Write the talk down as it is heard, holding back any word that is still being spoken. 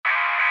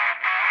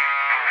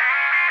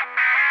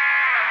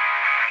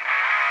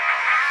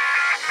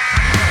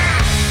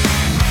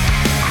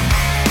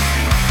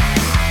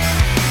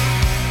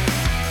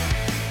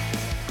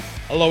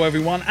Hello,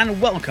 everyone, and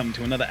welcome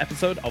to another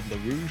episode of the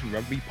Rouge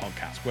Rugby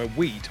Podcast, where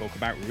we talk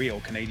about real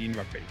Canadian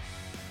rugby.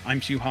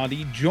 I'm Stu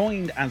Hardy,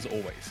 joined as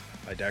always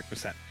by Derek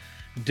Brissett.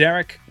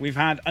 Derek, we've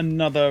had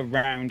another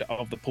round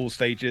of the pool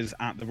stages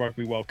at the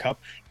Rugby World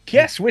Cup.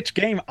 Guess which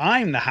game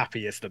I'm the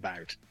happiest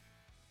about?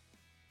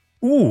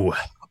 Ooh,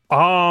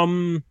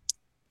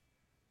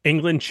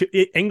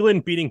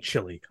 England beating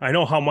Chile. I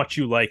know how much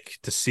you like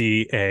to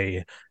see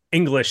a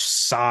English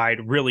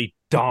side really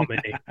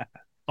dominate.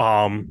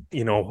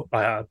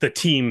 The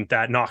team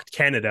that knocked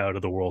Canada out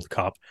of the World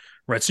Cup,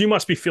 right? So you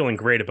must be feeling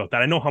great about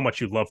that. I know how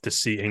much you'd love to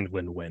see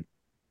England win.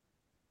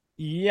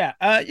 Yeah,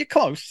 you're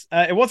close.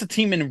 It was a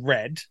team in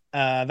red.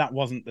 That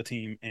wasn't the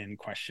team in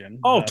question.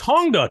 Oh,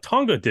 But...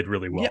 Tonga did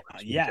really well.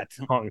 Yeah.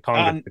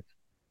 Tonga.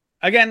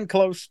 Again,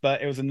 close,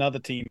 but it was another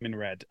team in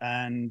red.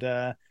 And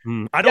I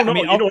don't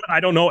know. I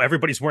don't know.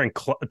 Everybody's wearing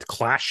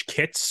Clash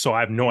kits, so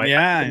I have no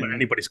idea what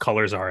anybody's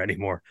colors are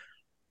anymore.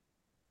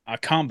 I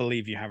can't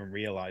believe you haven't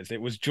realized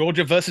it was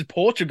Georgia versus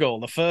Portugal,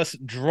 the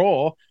first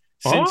draw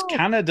since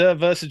Canada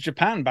versus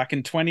Japan back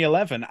in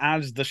 2011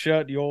 as the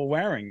shirt you're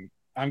wearing.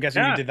 I'm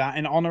guessing you did that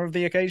in honor of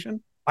the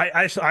occasion?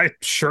 I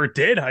sure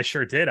did.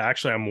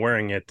 Actually, I'm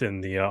wearing it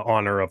in the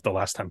honor of the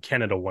last time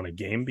Canada won a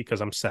game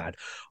because I'm sad.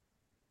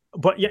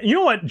 But yeah, you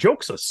know what?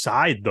 Jokes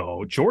aside,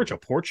 though,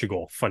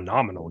 Georgia-Portugal,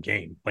 phenomenal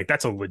game. Like,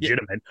 that's a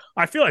legitimate...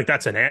 I feel like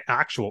that's an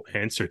actual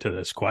answer to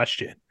this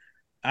question.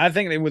 I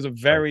think it was a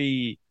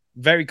very...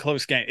 very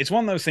close game. It's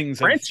one of those things.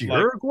 France,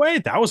 Uruguay,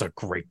 that was a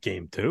great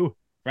game too.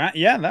 Right?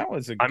 Yeah, that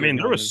was a.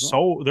 There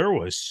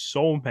was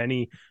so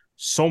many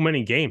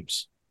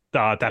games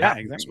that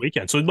happened this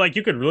weekend. So like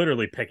you could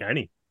literally pick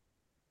any.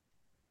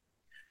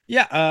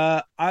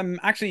 Yeah, I'm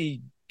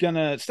actually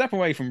gonna step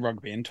away from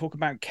rugby and talk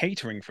about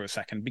catering for a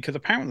second because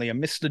apparently a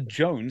Mr.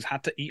 Jones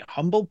had to eat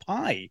humble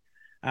pie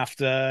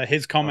after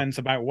his comments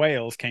about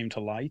Wales came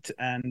to light,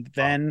 and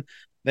then.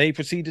 They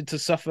proceeded to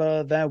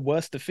suffer their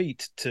worst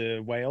defeat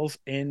to Wales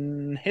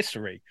in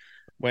history.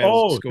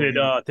 Did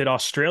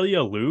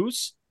Australia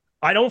lose?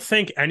 I don't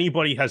think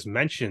anybody has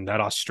mentioned that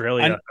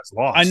Australia has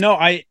lost. I know.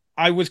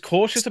 I was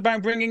cautious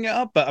about bringing it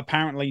up, but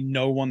apparently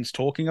no one's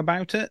talking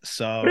about it.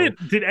 So,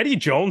 did Eddie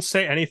Jones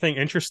say anything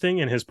interesting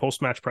in his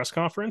post-match press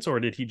conference, or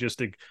did he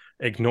just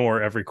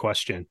ignore every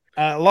question?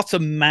 Lots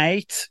of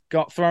mate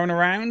got thrown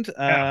around,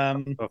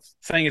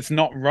 saying it's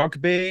not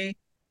rugby.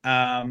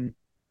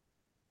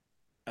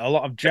 A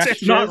lot of gestures.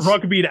 It's not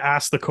rugby to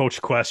ask the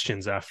coach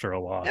questions after a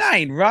loss. It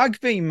ain't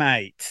rugby,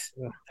 mate.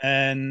 Yeah.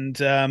 And,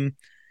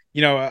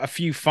 a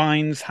few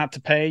fines had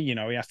to pay. He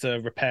has to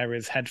repair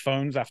his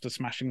headphones after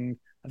smashing,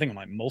 I think,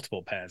 like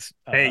multiple pairs.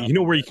 Hey, you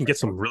know where you can get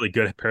some really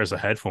good pairs of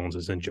headphones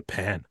is in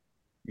Japan.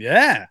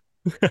 Yeah.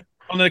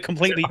 On a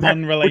completely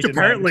unrelated Which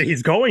apparently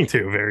he's going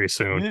to very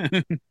soon.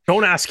 Yeah.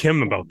 Don't ask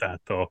him about that,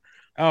 though.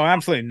 Oh,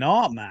 absolutely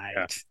not, mate.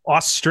 Yeah.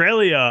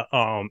 Australia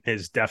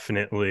is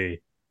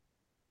definitely...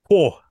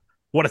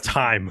 What a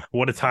time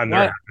they're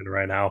having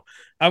right now.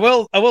 I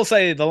will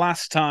say the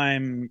last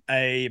time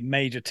a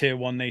major tier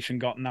 1 nation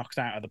got knocked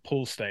out of the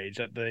pool stage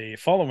at the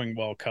following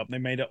World Cup, they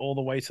made it all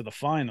the way to the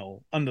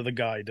final under the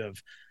guide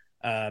of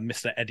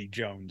Mr. Eddie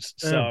Jones.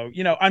 So,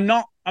 I'm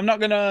not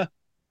going to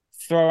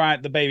throw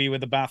out the baby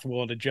with the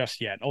bathwater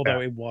just yet, although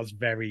it was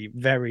very,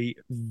 very,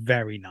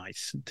 very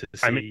nice to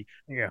see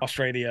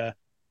Australia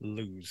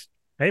lose.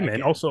 Hey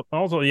man, also,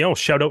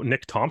 shout out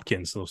Nick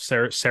Tompkins, those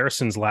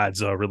Saracens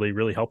lads, really,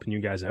 really helping you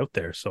guys out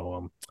there.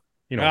 So,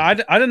 I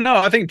don't know.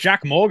 I think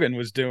Jack Morgan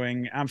was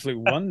doing absolute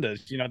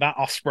wonders. That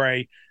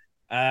Osprey,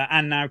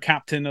 and now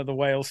captain of the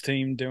Wales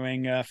team,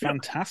 doing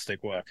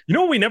fantastic work.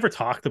 We never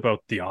talked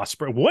about the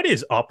Osprey. What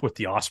is up with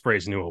the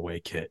Osprey's new away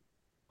kit?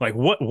 Like,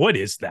 what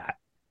is that?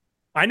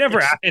 I never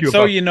asked you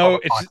about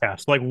the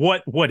podcast. Like,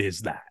 what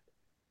is that?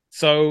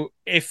 So,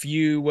 if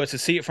you were to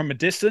see it from a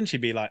distance,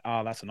 you'd be like,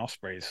 "Oh, that's an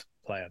Ospreys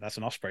player. That's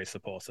an Ospreys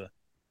supporter."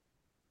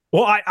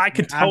 Well, I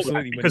can tell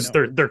that because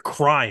they're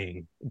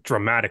crying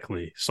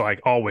dramatically. So I'm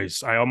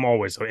always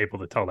able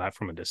to tell that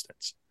from a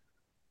distance.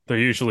 They're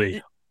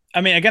usually,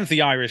 against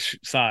the Irish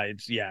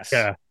sides, yes,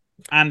 yeah,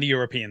 and the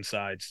European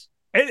sides.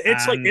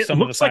 It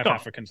some of the South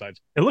African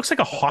sides. It looks like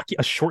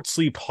a short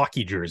sleeved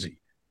hockey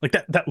jersey. Like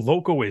that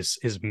logo is.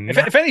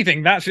 If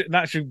anything,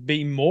 that should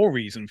be more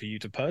reason for you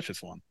to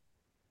purchase one.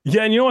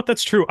 Yeah, and you know what?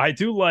 That's true. I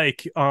do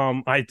like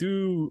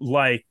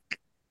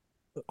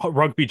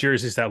rugby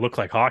jerseys that look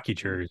like hockey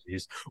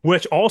jerseys,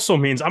 which also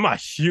means I'm a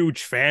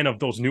huge fan of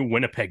those new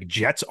Winnipeg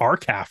Jets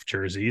RCAF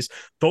jerseys.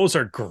 Those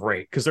are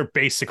great because they're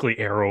basically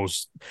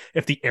arrows.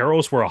 If the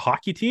Arrows were a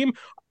hockey team,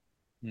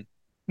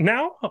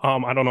 now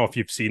I don't know if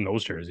you've seen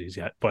those jerseys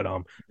yet, but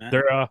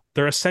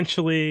they're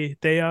essentially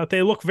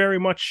they look very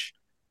much.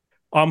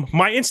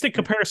 My instant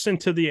comparison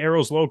to the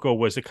Arrows logo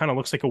was it kind of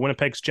looks like a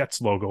Winnipeg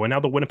Jets logo, and now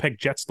the Winnipeg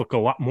Jets look a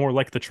lot more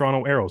like the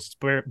Toronto Arrows. It's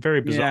very, very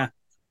bizarre.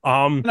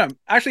 Yeah. No,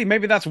 actually,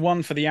 maybe that's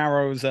one for the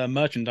Arrows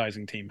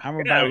merchandising team. How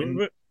about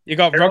you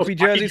got rugby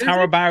jerseys?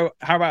 How about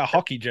a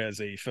hockey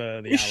jersey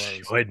for the Arrows?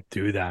 We should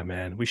do that,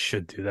 man. We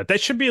should do that.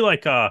 That should be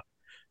like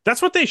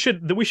That's what they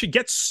should. We should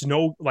get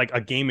snow like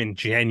a game in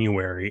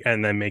January,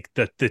 and then make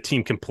the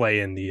team can play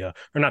in the or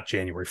not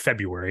January,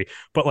 February,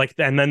 but like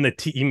and then the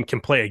team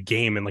can play a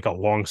game in like a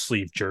long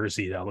sleeve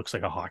jersey that looks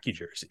like a hockey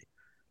jersey.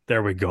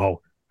 There we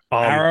go.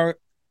 Arrow,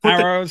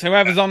 Arrows.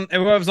 Whoever's on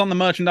the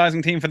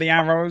merchandising team for the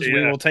Arrows, we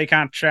Yeah, will take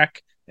our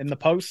check in the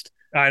post.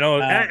 I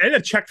know, and a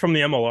check from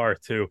the MLR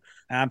too.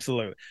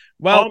 Absolutely.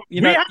 Well, we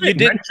you haven't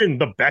did, mentioned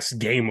the best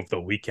game of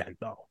the weekend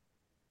though,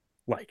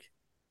 like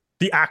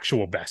the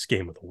actual best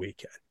game of the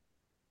weekend,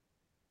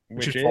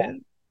 which which is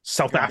is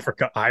South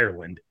Africa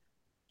Ireland.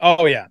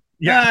 oh yeah.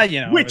 Yeah,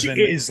 It which was in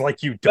is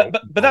like you but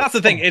don't. but that's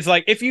the thing. It's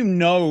like if you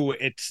know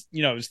it's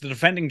the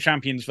defending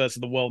champions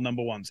versus the world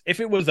number ones. If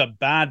it was a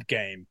bad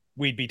game,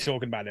 we'd be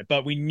talking about it.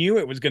 But we knew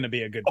it was going to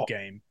be a good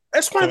game.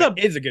 It's one So of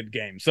it is a good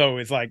game. So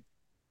it's like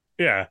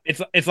yeah.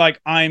 it's like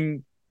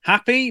I'm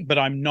happy, but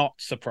I'm not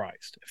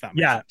surprised, if that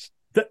makes sense.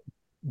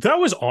 That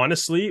was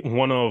honestly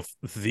one of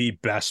the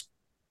best.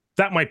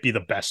 That might be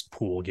the best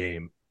pool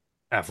game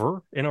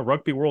ever in a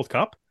Rugby World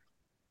Cup.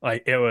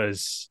 Like it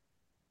was.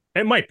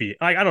 It might be.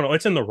 I don't know.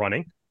 It's in the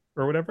running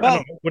or whatever. I Well,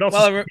 don't know. What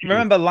else?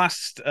 remember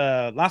last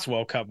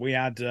World Cup we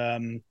had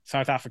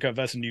South Africa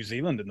versus New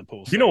Zealand in the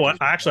pool. You know what?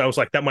 Well. Actually, I was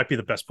like, that might be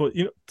the best pool.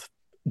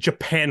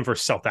 Japan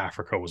versus South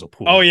Africa was a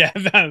pool. Oh yeah,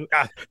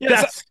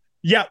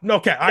 yeah.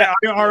 Okay, yeah,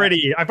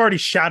 I've already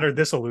shattered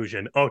this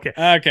illusion. Okay.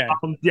 Okay.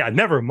 Yeah.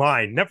 Never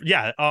mind. Never.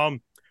 Yeah.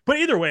 But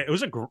either way,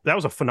 that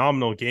was a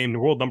phenomenal game. The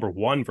world number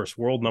 1 versus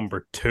world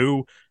number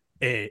 2.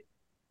 It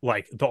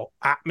like the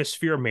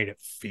atmosphere made it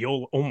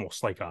feel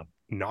almost like a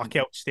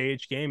knockout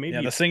stage game.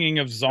 Maybe the singing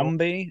of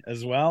Zombie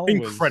as well.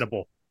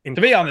 Incredible.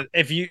 To be honest,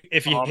 if you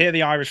hear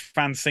the Irish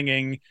fans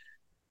singing,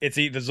 it's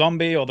either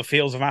Zombie or the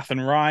Fields of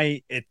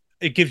Athenry.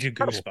 It gives you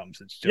goosebumps.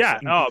 It's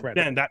just incredible. Oh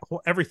man,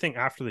 everything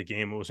after the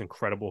game was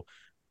incredible,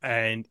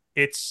 and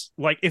it's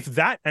like if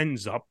that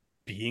ends up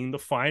being the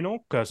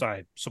final, because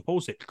I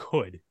suppose it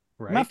could,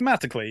 right?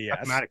 Mathematically, yes.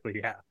 Mathematically,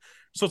 yeah.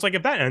 So it's like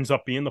if that ends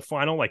up being the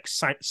final, like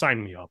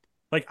sign me up.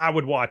 Like I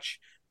would watch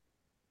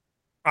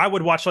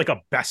like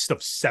a best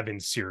of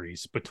 7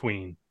 series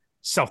between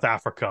South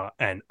Africa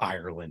and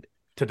Ireland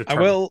to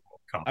determine.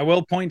 I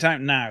will point out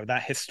now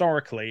that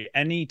historically,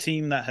 any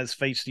team that has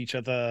faced each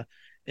other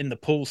in the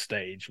pool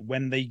stage,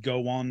 when they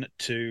go on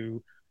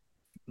to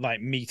like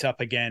meet up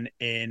again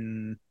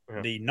in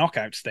the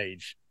knockout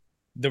stage,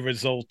 the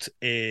result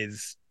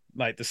is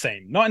like the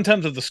same. Not in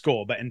terms of the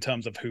score, but in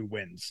terms of who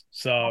wins.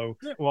 So,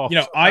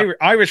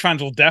 Irish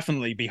fans will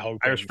definitely be hoping.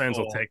 Irish fans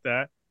will take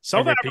that.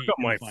 South Africa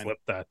might flip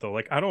that though.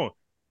 Like I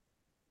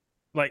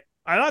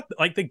thought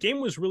like the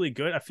game was really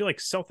good. I feel like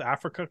South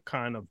Africa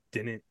kind of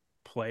didn't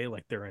play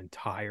like their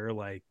entire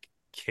like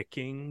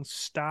kicking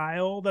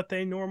style that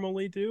they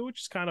normally do,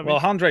 which is kind of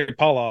Handré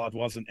Pollard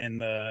wasn't in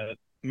the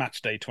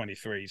match day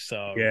 23,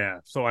 so yeah.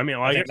 So I mean,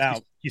 I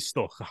guess he's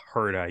still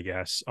hurt, I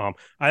guess. I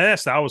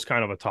guess that was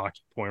kind of a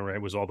talking point, right?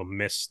 It was all the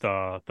missed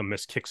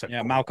kicks.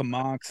 Malcolm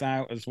Marks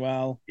out as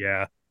well.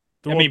 Yeah.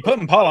 I mean,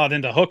 putting Pollard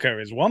into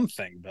hooker is one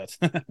thing, but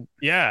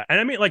yeah,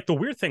 and I mean, like the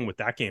weird thing with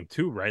that game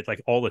too, right?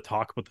 Like all the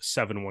talk about the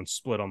 7-1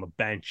 split on the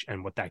bench,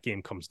 and what that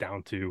game comes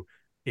down to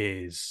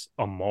is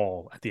a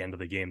maul at the end of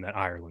the game that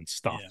Ireland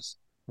stuffs,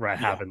 right?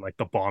 Having like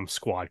the bomb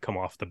squad come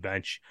off the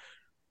bench.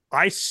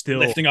 I still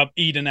lifting up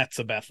Eden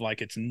Etzebeth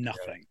like it's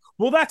nothing.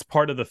 Well, that's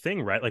part of the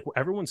thing, right? Like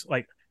everyone's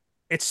like,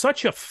 it's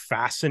such a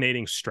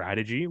fascinating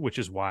strategy, which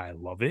is why I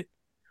love it.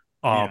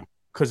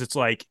 Because it's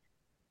like,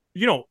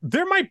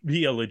 there might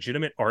be a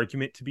legitimate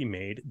argument to be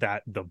made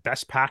that the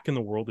best pack in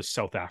the world is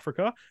South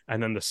Africa,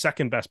 and then the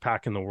second best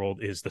pack in the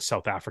world is the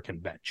South African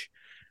bench,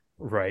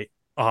 right?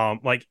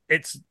 Like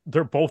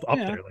they're both up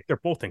there, like they're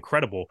both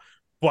incredible,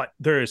 but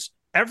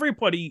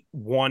everybody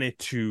wanted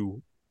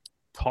to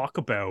talk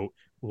about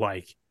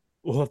like,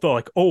 well, they're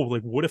like, oh,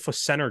 like what if a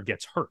center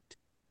gets hurt?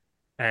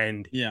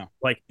 And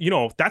like,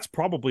 that's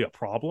probably a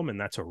problem and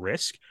that's a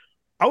risk.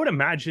 I would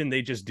imagine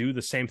they just do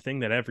the same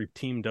thing that every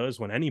team does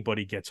when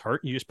anybody gets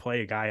hurt. You just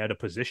play a guy out of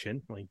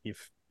position. Like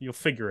you'll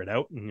figure it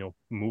out and you'll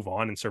move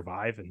on and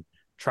survive and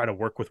try to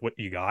work with what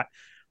you got.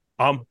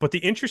 But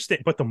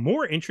the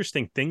more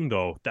interesting thing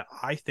though, that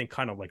I think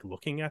kind of like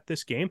looking at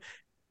this game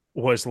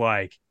was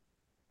like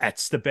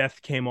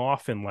Etzebeth came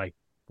off in like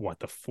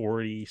the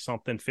 40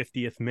 something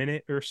 50th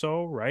minute or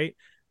so, right?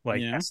 Like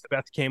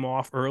Etzebeth came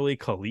off early,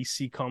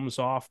 Khaleesi comes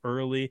off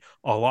early.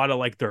 A lot of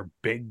like their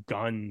big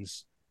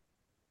guns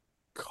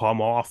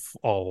come off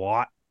a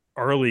lot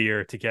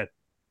earlier to get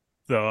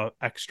the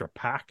extra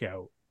pack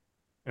out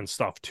and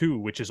stuff too,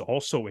 which is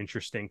also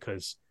interesting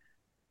because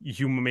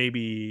it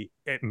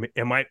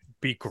might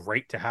be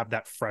great to have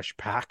that fresh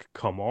pack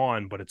come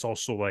on, but it's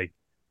also like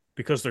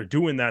because they're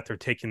doing that, they're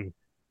taking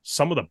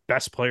some of the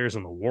best players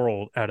in the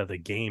world out of the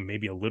game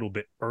maybe a little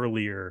bit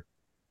earlier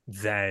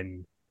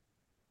than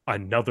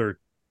another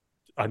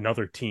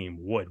team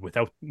would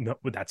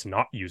that's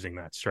not using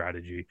that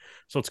strategy.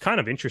 So it's kind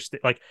of interesting,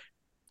 like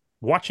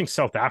watching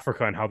South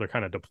Africa and how they're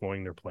kind of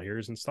deploying their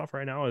players and stuff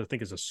right now, I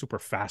think is a super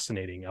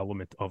fascinating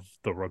element of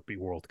the Rugby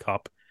World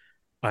Cup.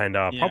 And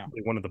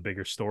probably one of the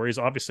bigger stories.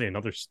 Obviously,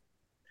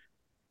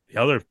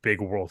 the other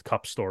big World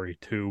Cup story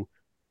too,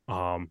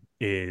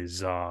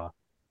 is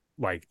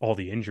like all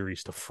the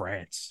injuries to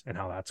France and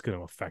how that's going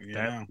to affect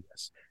them. Yeah.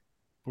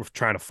 We're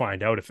trying to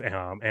find out if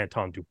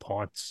Anton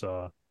Dupont's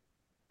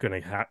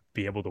going to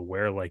be able to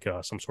wear like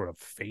some sort of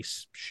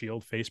face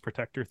shield, face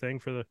protector thing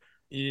for the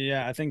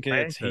Yeah, I think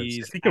it's because if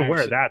he's he can out.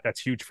 wear that,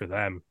 that's huge for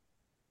them.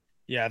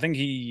 Yeah, I think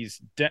he's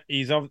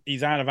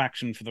out of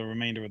action for the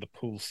remainder of the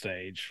pool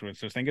stage,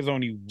 which I think is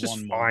only Just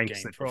one more fine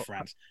because game for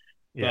France.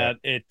 yeah.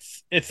 But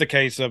it's the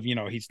case of,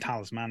 he's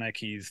talismanic.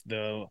 He's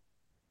the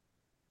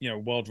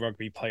World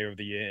Rugby Player of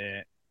the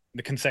Year,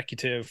 the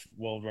consecutive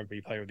World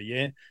Rugby Player of the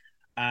Year,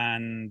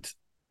 and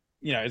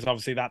it's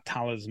obviously that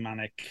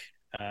talismanic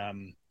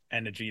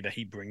energy that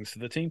he brings to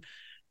the team.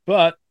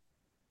 But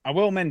I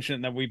will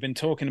mention that we've been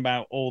talking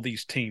about all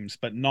these teams,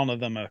 but none of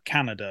them are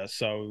Canada,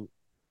 so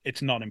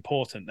it's not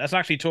important. Let's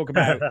actually talk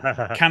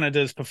about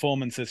Canada's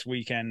performance this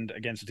weekend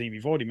against a team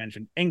you've already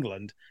mentioned,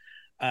 England,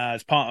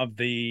 as part of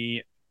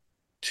the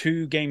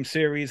 2-game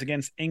series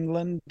against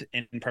England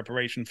in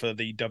preparation for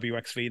the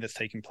WXV that's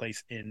taking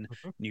place in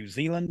New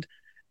Zealand.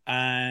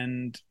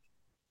 And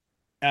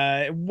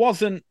it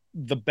wasn't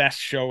the best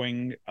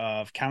showing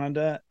of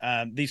Canada.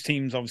 These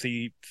teams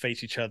obviously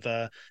face each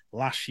other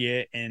last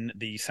year in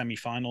the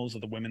semi-finals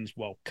of the Women's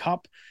World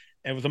Cup.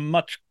 It was a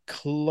much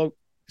closer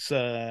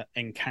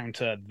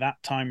encounter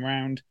that time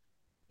round,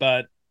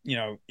 but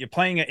you're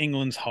playing at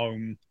England's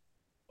home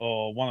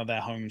or one of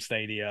their home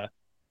stadia,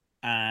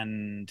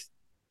 and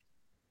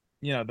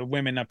the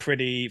women are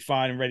pretty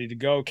fired and ready to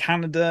go.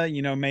 Canada,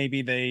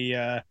 maybe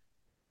they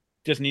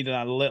just needed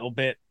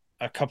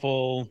a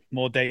couple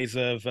more days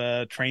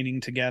of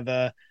training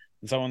together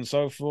and so on and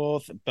so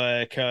forth.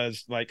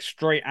 Because like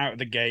straight out of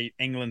the gate,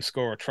 England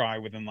score a try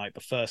within like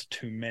the first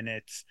 2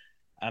 minutes.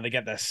 They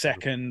get their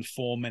second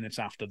 4 minutes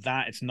after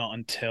that. It's not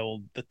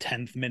until the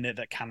 10th minute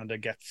that Canada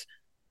gets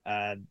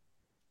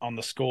on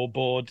the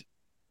scoreboard.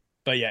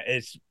 But yeah,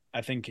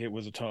 I think it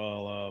was a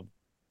total of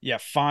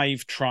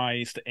 5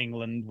 tries to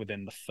England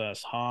within the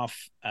first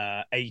half,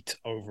 8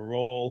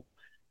 overall.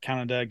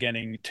 Canada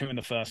getting 2 in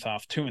the first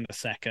half, 2 in the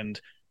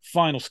second.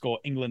 Final score: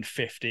 England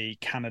 50,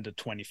 Canada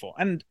 24.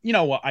 And you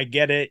know what? I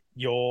get it.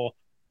 You're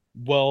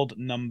world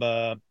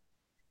number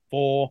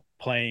 4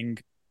 playing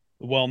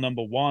the world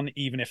number 1,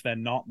 even if they're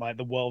not like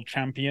the world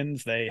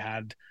champions.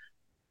 They're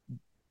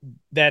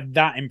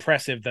that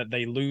impressive that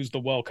they lose the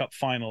World Cup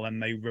final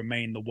and they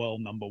remain the world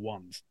number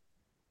 1s.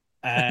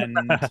 And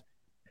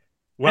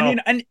Well,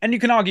 and you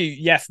can argue,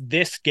 yes,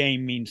 this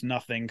game means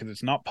nothing because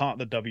it's not part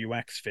of the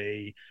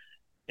WXV.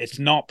 It's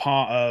not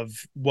part of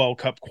World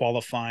Cup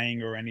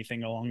qualifying or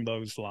anything along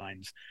those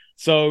lines.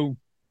 So,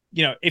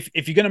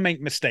 if you're going to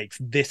make mistakes,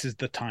 this is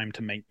the time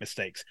to make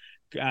mistakes.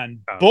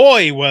 And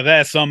boy, were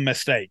there some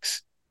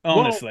mistakes.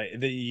 Honestly,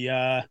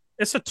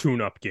 it's a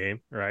tune-up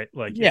game, right?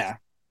 Like yeah,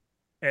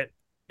 it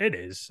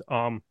is.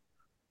 I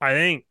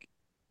think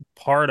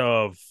part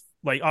of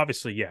like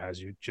obviously, yeah,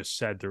 as you just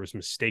said, there was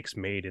mistakes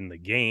made in the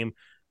game.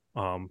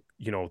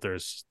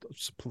 There's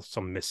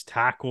some missed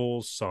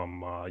tackles,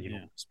 some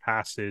missed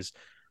passes,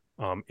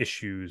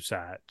 issues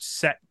at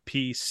set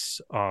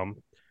piece,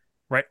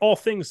 right? All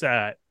things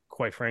that,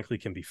 quite frankly,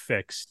 can be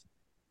fixed.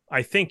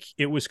 I think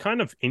it was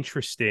kind of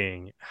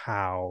interesting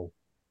how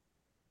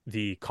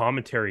the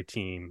commentary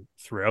team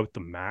throughout the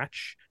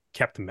match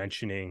kept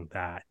mentioning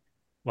that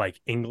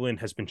like England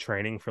has been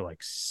training for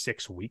like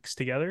 6 weeks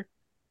together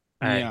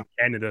and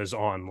Canada's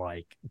on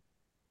like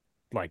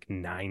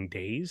 9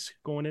 days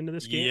going into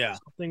this game or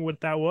something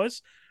what that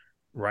was,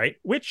 right?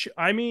 Which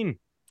I mean,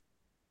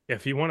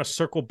 if you want to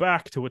circle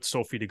back to what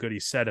Sophie de Goody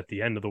said at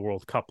the end of the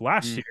World Cup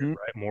last year,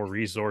 right? More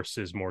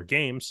resources, more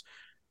games.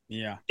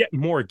 Yeah. Get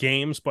more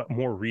games, but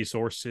more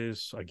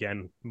resources.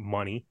 Again,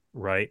 money,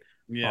 right?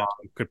 Yeah.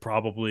 Would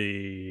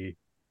probably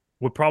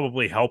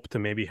help to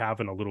maybe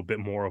having a little bit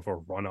more of a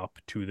run up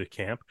to the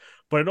camp.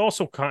 But it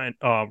also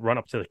run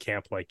up to the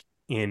camp like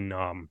in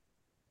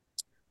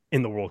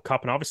the World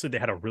Cup. And obviously they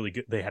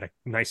had a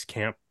nice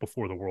camp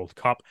before the World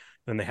Cup.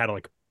 Then they had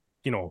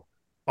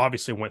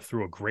obviously went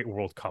through a great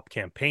World Cup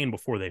campaign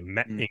before they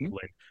met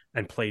England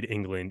and played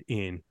England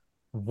in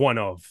one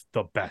of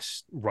the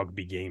best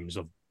rugby games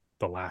of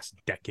the last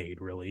decade,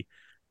 really.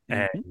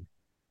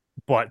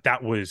 But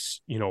that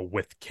was,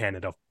 with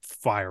Canada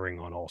firing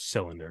on all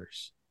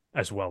cylinders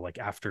as well, like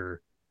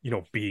after,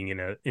 being in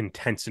an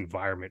intense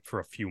environment for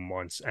a few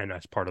months and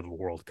as part of the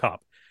World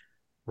Cup,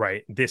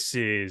 right? This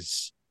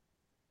is,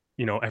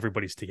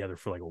 everybody's together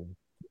for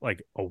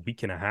like a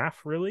week and a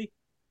half, really,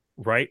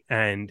 right?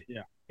 And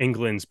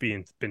England's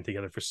been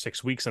together for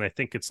 6 weeks, and I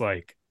think it's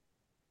like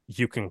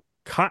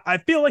I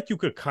feel like you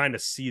could kind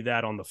of see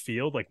that on the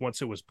field. Like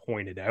once it was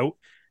pointed out,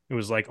 it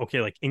was like,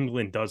 okay, like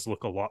England does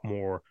look a lot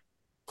more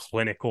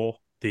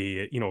clinical.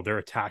 Their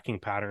attacking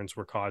patterns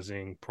were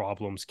causing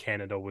problems.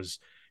 Canada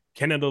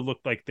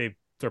looked like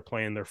they're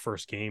playing their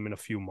first game in a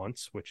few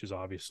months, which is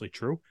obviously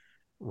true,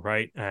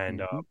 right?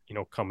 And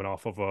coming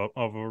off of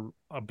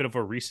a bit of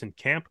a recent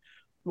camp.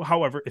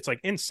 However, it's like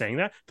in saying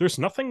that, there's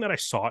nothing that I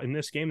saw in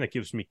this game that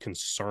gives me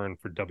concern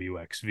for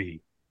WXV,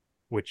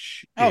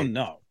 which Oh is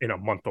no. in a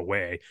month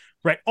away,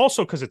 right?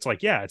 Also, because it's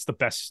like, yeah, it's the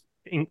best.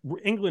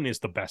 England is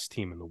the best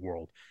team in the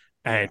world,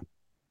 and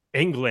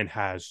Yeah. England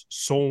has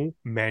so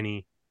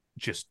many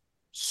just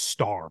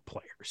star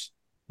players.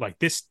 Like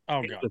this,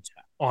 Oh god. England's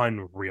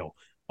unreal.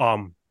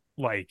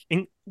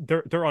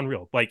 They're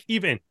unreal. Like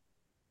even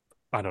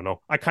I don't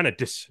know. I kind of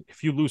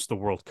if you lose the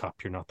World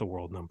Cup, you're not the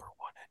world number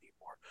one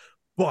anymore.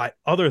 But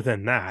other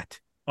than that,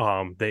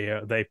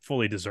 they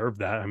fully deserve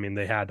that. I mean,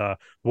 they had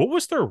what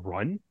was their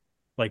run?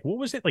 Like what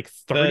was it? Like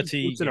 30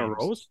 30 games in a games.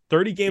 row?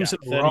 30 games Yeah,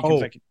 in a 30 row.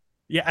 consecutive.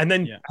 Yeah,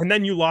 Yeah. and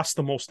then you lost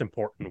the most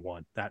important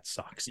one. That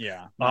sucks.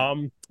 Yeah.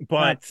 But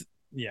That's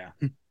yeah.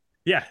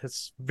 yeah,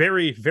 it's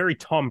very, very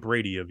Tom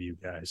Brady of you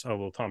guys. Oh,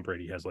 well, Tom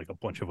Brady has like a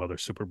bunch of other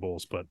Super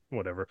Bowls, but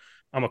whatever.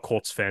 I'm a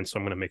Colts fan, so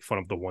I'm going to make fun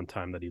of the one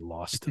time that he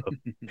lost to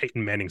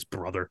Peyton Manning's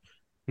brother.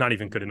 Not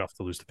even good enough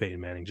to lose to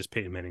Peyton Manning, just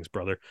Peyton Manning's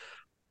brother.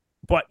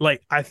 But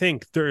like, I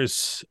think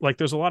there's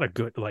a lot of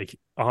good, like,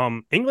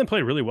 England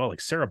played really well. Like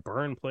Sarah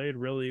Byrne played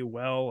really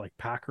well. Like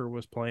Packer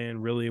was playing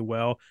really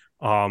well.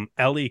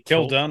 Ellie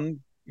killed. Killdone.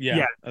 Yeah,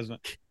 Yeah. As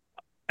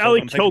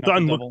Ellie Killdone picking up the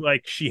Kildun looked double.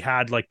 like she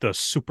had like the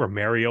Super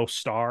Mario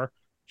star,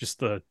 just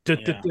the Yeah.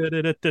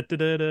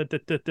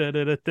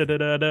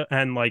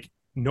 and like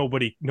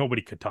nobody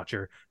could touch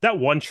her. That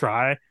one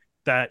try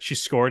that she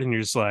scored, and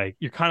you're just like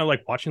you're kind of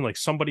like watching like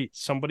somebody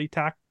Yeah,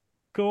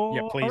 tackle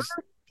her. please.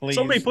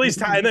 Somebody Please. please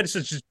tackle, and then it's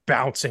just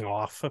bouncing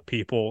off of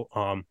people.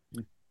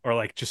 Or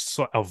like just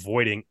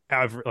avoiding.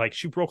 Like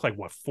she broke like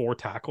what 4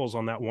 tackles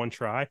on that one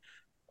try.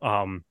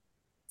 Um,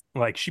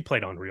 like she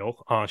played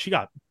unreal. She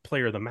got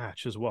player of the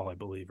match as well, I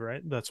believe,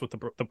 right? That's what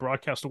the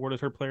broadcast awarded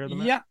her player of the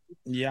match. Yeah.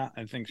 Yeah,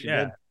 I think she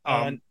Yeah. did.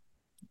 But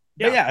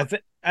Yeah. yeah,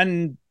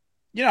 and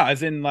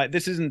as in like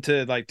this isn't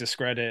to like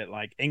discredit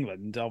like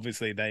England.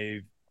 Obviously,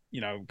 they've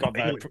No, got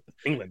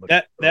England looks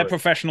their good.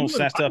 professional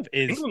setup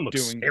is England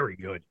looks doing. very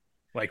good.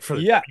 Like for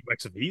the Yeah,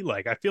 WXV,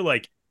 like I feel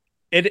like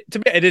it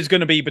is going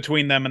to be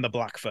between them and the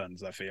Black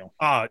Ferns. I feel.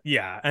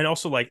 yeah, and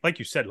also like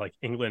you said, like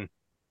England,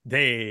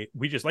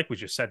 we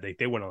just said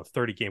they went on a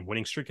 30-game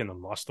winning streak and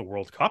then lost the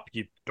World Cup.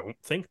 You don't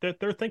think that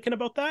they're thinking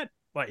about that?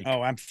 Like,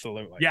 Oh,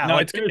 absolutely. yeah, No,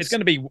 like it's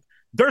going to be.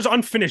 there's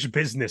unfinished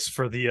business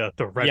for the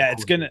Red. Yeah,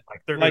 it's gonna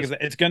like there like I is. said,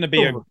 it's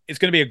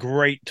gonna be a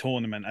great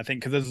tournament. I think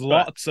because there's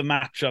lots of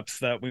matchups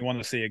that we want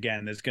to see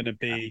again. There's going to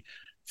be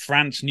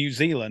France, New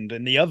Zealand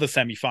in the other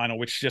semi-final,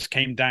 which just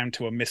came down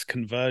to a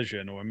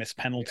misconversion or a miss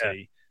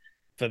penalty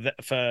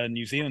for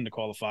New Zealand to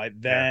qualify.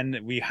 Then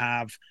we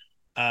have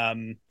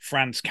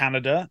France,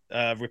 Canada,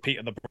 repeat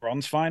of the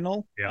bronze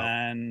final,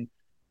 and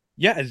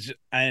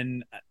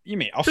and you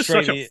mean It's such a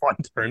Australia? fun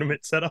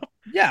tournament setup.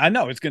 Yeah, I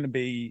know it's going to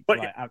be But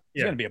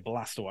it's going to be a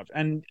blast to watch.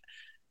 And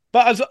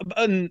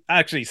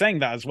actually saying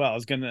that as well, I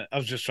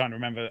was just trying to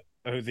remember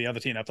who the other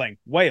team are playing.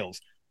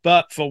 Wales.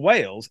 But for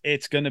Wales,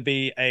 it's going to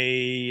be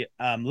a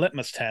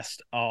litmus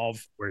test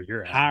of where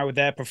you're at, how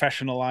their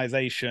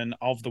professionalization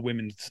of the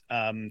women's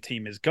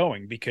team is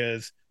going,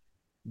 because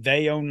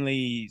they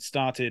only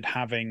started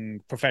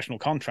having professional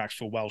contracts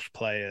for Welsh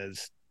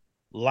players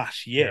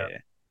last year,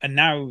 and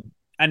now,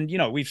 and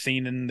we've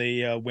seen in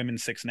the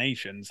Women's Six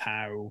Nations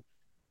how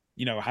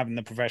having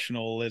the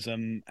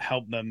professionalism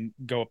help them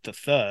go up to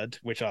third,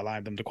 which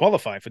allowed them to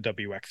qualify for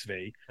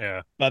WXV.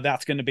 Yeah. But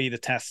that's going to be the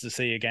test to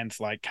see against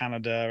like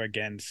Canada,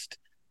 against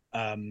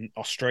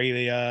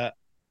Australia,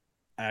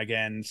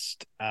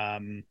 against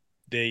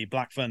the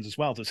Black Ferns as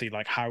well, to see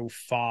like how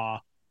far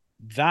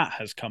that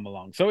has come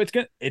along. So it's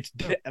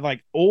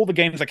like all the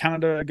games that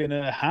Canada are going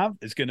to have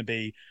is going to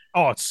be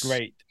it's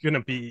great.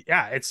 Gonna be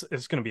it's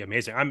gonna be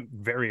amazing. I'm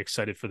very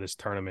excited for this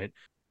tournament.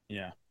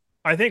 Yeah.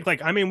 I think we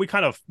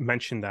kind of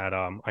mentioned that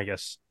I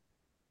guess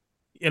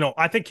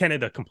I think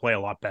Canada can play a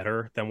lot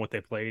better than what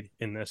they played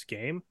in this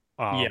game.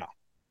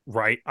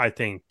 Right. I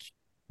think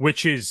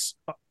which is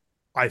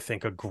I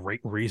think a great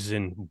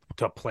reason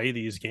to play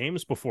these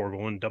games before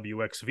going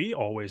WXV.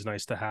 Always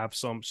nice to have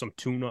some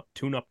tune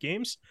up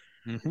games.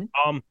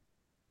 Mm-hmm.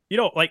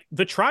 Like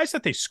the tries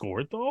that they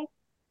scored though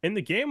in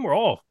the game were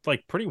all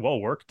like pretty well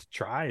worked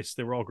tries.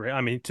 They were all great.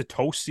 I mean,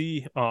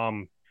 Totosi,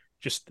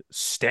 just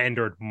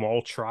standard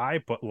maul try,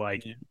 but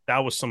like that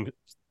was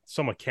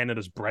some of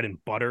Canada's bread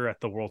and butter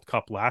at the World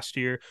Cup last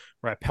year.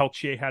 Right,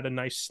 Peltier had a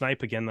nice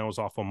snipe again. That was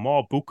off a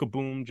maul.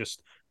 Bukaboom,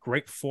 just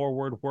great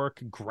forward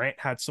work. Grant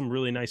had some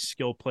really nice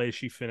skill plays.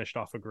 She finished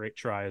off a great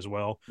try as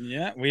well.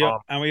 Yeah,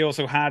 we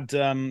also had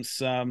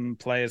some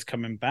players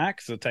coming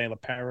back. So Taylor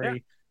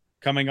Perry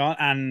coming on,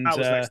 and that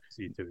was nice to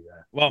see too.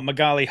 Yeah. Well,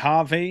 Magali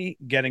Harvey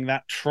getting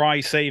that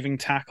try-saving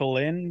tackle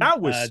in.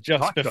 That was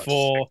just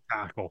before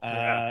tackle.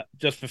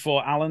 just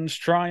before Allen's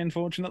try,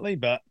 unfortunately.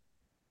 But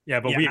we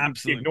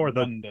ignore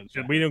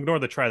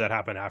the try that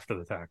happened after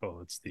the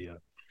tackle. It's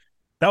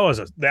that was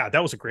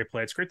a great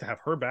play. It's great to have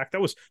her back.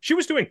 She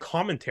was doing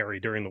commentary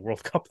during the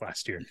World Cup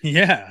last year.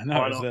 Yeah,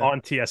 on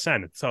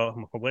TSN. It's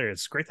hilarious.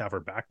 It's great to have her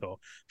back though.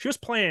 She was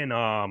playing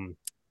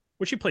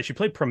what she played? She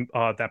played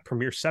that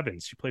Premier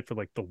Sevens. She played for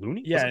like the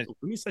Looney. Yeah, was it the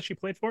Loonies that she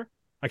played for.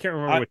 I can't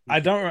remember.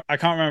 I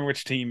can't remember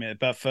which team it.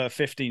 But for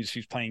 15,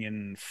 she's playing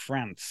in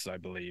France, I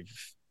believe.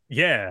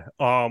 Yeah.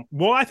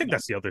 Well, I think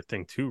that's the other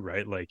thing too,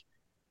 right? Like,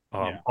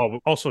 Yeah,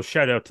 also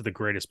shout out to the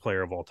greatest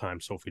player of all time,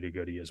 Sophie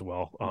DeGoody as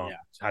well. yeah.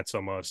 Had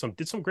some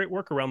did some great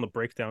work around the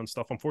breakdown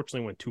stuff.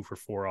 Unfortunately, went 2 for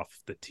 4 off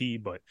the tee,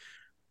 but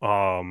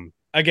um,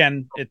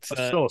 Again,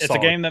 still a it's a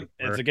solid game that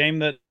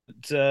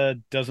gamer.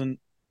 doesn't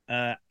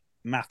uh,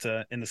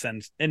 matter in the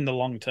sense in the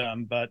long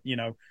term, but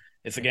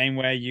it's a game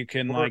where you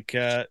can We're, like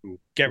get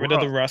rid we're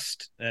of a, the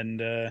rust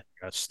and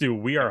Stu,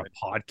 we are get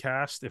a rid.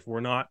 podcast. If we're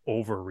not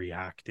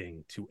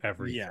overreacting to Yeah,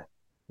 everything,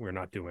 we're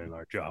not doing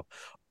our job.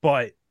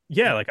 But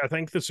yeah, like I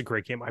think this is a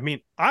great game. I mean,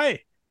 I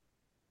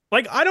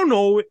don't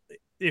know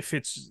if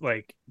it's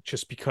like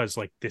just because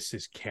like this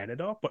is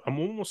Canada, but I'm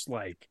almost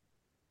like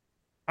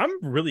I'm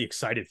really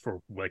excited for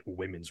like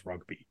women's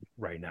rugby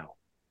right now.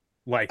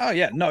 Like oh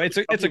yeah, no, it's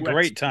a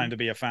great time WXV, to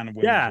be a fan of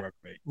women's yeah,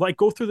 rugby. like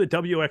go through the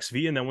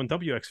WXV, and then when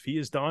WXV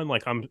is done,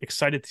 like I'm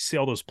excited to see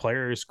all those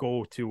players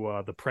go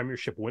to the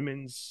Premiership Yeah,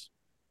 Women's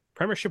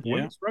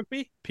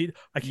Rugby.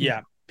 I can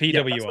yeah,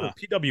 Yeah, that's what PWR.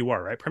 the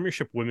PWR, right?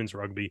 Premiership Women's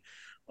Rugby,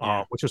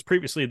 Yeah. which was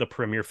previously the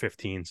Premier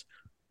 15s,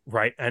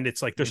 right? And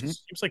it's like there's Hmm.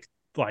 seems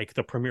like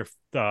the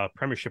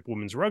Premiership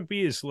Women's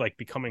Rugby is like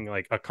becoming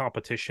like a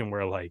competition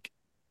where like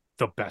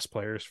the best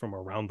players from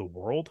around the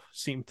world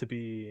seem to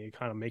be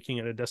kind of making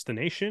it a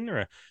destination, or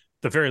at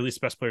the very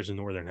least, best players in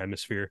the Northern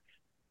Hemisphere.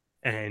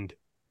 And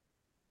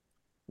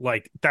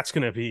like that's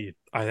going to be,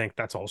 I think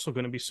that's also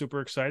going to be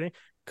super exciting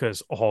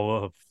because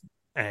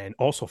and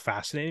also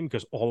fascinating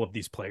because all of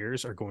these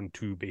players are going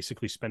to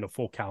basically spend a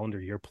full calendar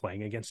year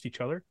playing against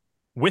each other,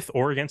 with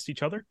or against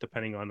each other,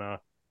 depending on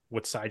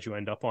what side you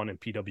end up on in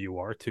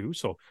PWR too.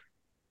 So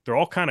they're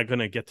all kind of going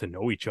to get to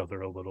know each other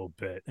a little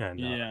bit, and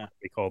Yeah.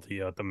 make all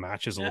the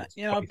matches a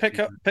Yeah, little pick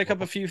spicier up as pick up a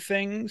well. few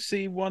things,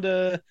 see what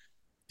Yeah,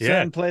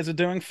 certain players are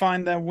doing,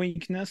 find their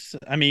weakness.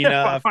 I mean,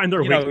 yeah, find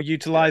their weakness. Yeah,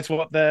 utilize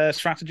what their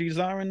strategies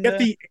are and get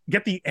the go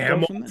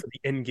ammo from there. for the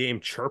in-game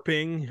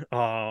chirping.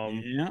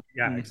 Yeah.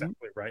 Yeah, Hmm.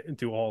 exactly right, and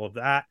do all of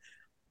that.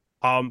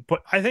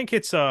 But I think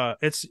it's an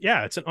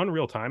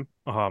unreal time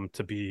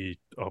to be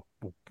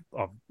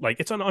like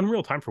it's an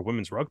unreal time for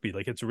women's rugby.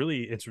 Like it's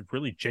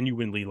really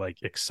genuinely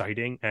like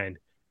exciting, and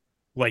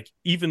like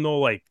even though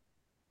like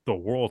the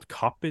World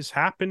Cup is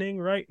happening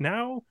right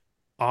now,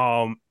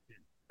 um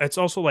it's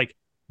also like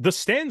the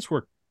stands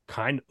were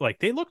kind like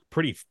they looked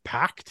pretty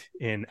packed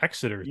in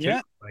Exeter too.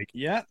 Yeah. Like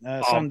Yeah.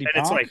 Sandy and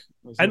it's Park like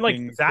was and like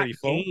looking that pretty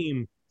full.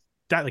 game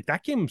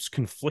that game's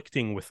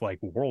conflicting with like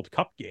World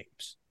Cup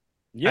games,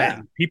 Yeah.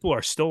 and people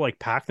are still like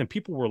packed, and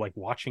people were like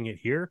watching it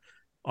here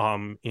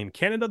in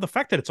Canada. The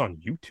fact that it's on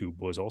YouTube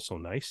was also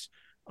nice.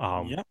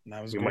 um Yep.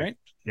 That was we might great.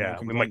 No yeah,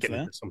 we might complaints get there.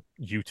 into some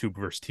YouTube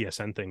versus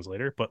TSN things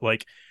later, but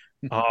like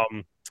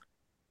um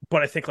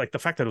but I think like the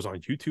fact that it was on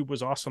YouTube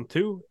was awesome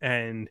too,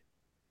 and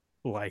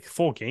like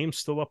full games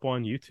still up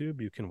on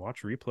YouTube. You can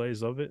watch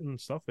replays of it and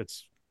stuff.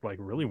 It's like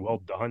really well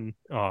done,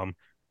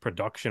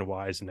 production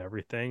wise and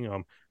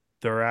everything.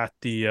 They're at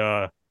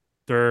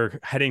they're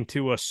heading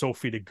to a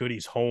Sophie to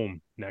Goody's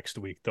home next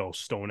week though,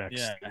 Stone X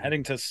Yeah. Stadium.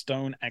 Heading to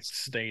Stone X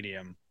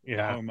Stadium, the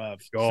Yeah, home of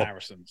go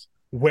Saracens.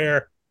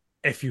 where,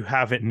 if you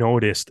haven't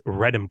noticed,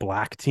 red and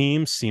black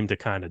teams seem to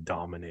kind of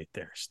dominate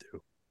there,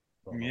 Stu.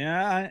 So,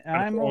 Yeah, kind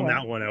of I'm throwing aware.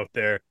 that one out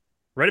there.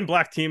 Red and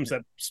black teams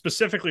that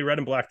specifically red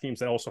and black teams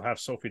that also have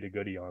Sophie de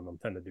Goody on them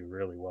tend to do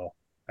really well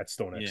at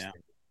Stone X. Yeah.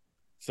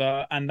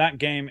 So, and that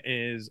game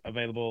is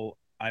available,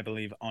 I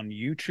believe, on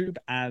YouTube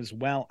as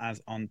well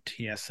as on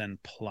TSN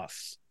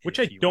Plus Which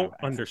if I you have don't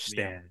access to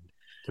the app. understand.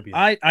 To be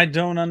I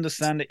don't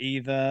understand it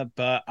either,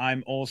 but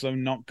I'm also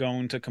not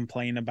going to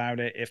complain about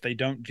it. If they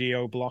don't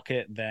geo block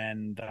it,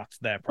 then that's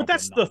their but problem,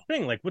 that's not the mine.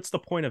 thing. Like, what's the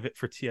point of it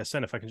for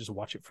TSN if I can just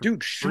watch it for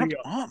Dude, free? shut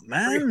up, Free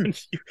man. on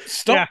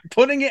Stop Yeah.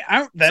 putting it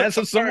out So, there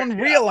so sorry. someone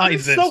Yeah.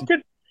 realizes.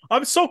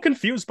 I'm so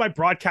confused by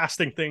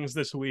broadcasting things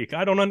this week.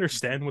 I don't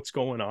understand what's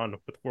going on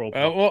with World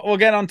Well, Rugby. we'll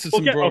get on to We'll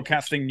some get okay.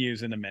 broadcasting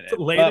news in a minute.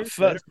 Later. But Later.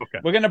 first, Okay.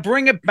 we're going to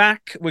bring it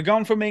back. We're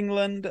gone from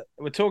England.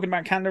 We're talking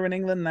about Canada and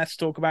England. Let's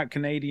talk about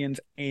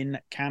Canadians in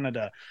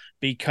Canada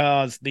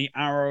because the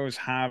Arrows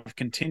have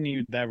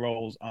continued their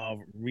roles of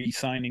re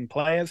signing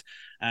players.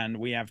 And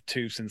we have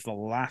two since the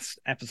last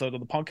episode of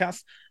the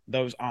podcast.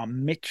 Those are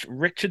Mitch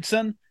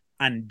Richardson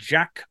and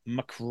Jack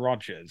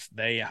McRogers.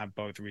 They have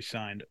both re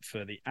signed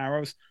for the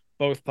Arrows.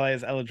 Both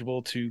players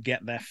eligible to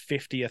get their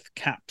 50th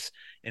caps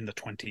in the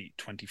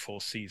 2024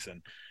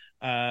 season.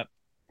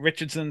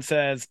 Richardson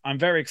says, I'm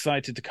very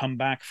excited to come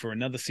back for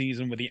another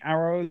season with the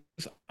Arrows.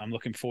 I'm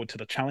looking forward to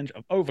the challenge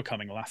of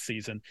overcoming last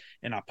season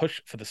in our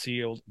push for the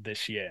Seals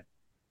this year.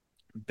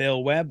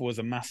 Bill Webb was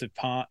a massive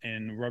part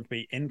in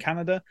rugby in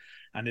Canada,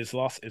 and his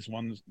loss is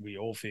one we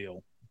all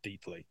feel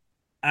deeply.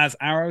 As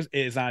Arrows,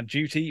 it is our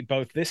duty,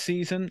 both this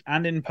season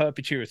and in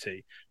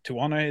perpetuity, to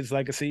honour his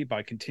legacy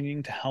by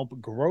continuing to help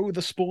grow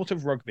the sport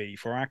of rugby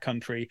for our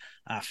country,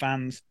 our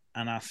fans,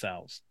 and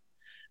ourselves.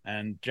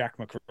 And Jack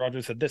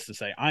McRogers had this to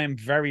say: I am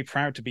very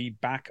proud to be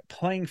back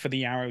playing for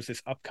the Arrows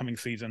this upcoming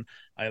season.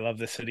 I love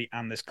this city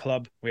and this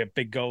club. We have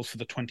big goals for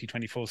the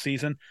 2024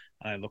 season,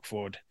 and I look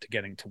forward to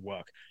getting to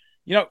work.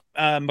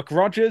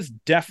 McRogers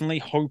definitely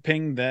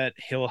hoping that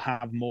he'll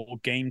have more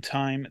game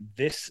time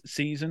this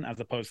season as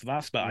opposed to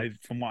last. But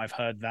from what I've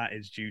heard, that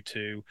is due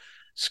to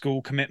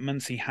school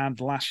commitments he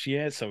had last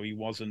year, so he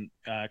wasn't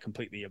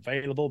completely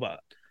available. But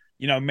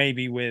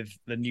maybe with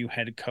the new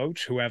head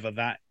coach, whoever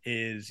that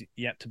is,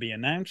 yet to be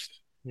announced,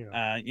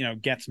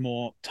 gets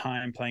more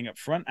time playing up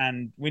front.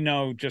 And we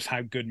know just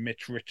how good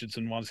Mitch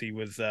Richardson was. He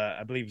was,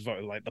 I believe,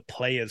 voted like the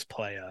players'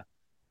 player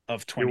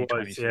of He was,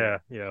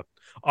 2023.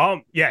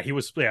 yeah. He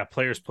was,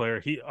 players player.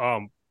 He,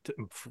 in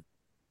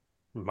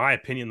my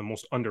opinion, the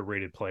most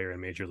underrated player in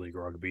Major League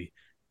Rugby.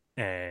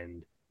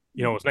 And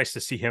it was nice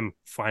to see him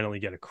finally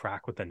get a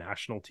crack with the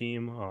national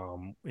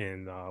team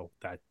in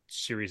that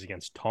series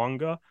against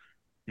Tonga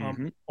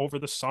over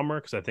the summer,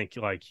 because I think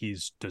like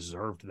he's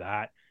deserved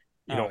that.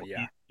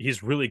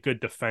 He's really good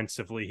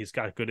defensively. He's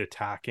got good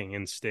attacking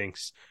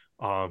instincts.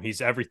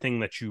 He's everything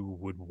that you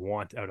would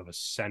want out of a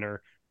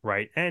center,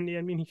 right? And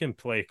I mean, he can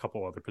play a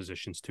couple other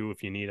positions too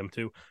if you need him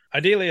to.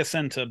 Ideally a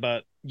center,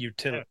 but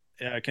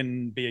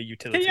can be a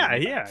utility. Yeah,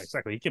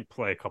 exactly. He can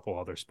play a couple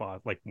other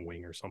spots like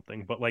wing or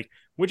something, but like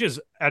which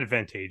is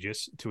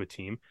advantageous to a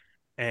team,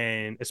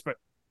 and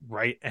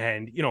right.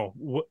 And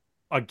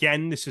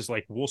again, this is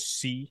like we'll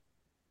see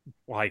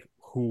like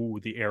who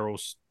the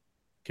Arrows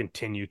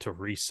continue to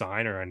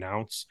re-sign or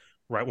announce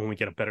right when we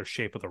get a better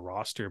shape of the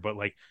roster. But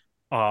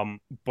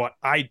but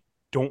I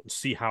don't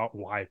see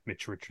why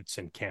Mitch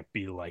Richardson can't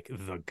be like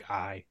the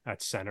guy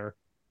at center,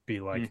 be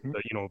like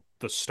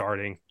the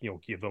starting,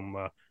 give him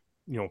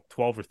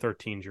 12 or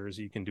 13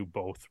 jersey. You can do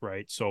both,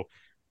 right? So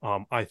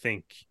I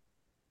think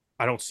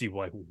I don't see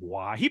like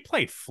why he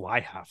played fly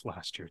half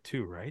last year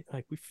too, right?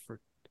 Like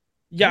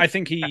I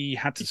think he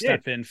had to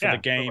step in for the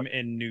game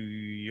in New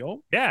York.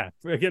 Yeah,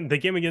 again, the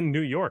game again in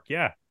New York.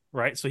 Yeah,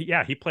 right. So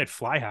he played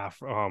fly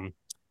half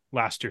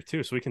last year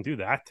too, so we can do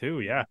that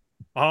too. Yeah.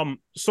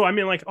 So I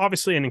mean, like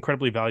obviously an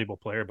incredibly valuable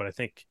player, but I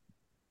think,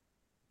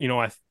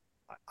 I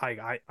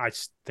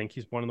think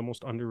he's one of the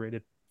most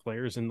underrated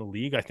players in the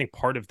league. I think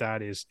part of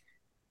that is,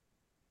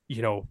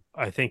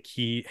 I think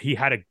he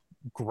had a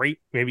great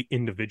maybe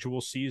individual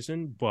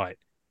season, but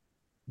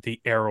the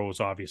Arrows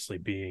obviously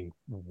being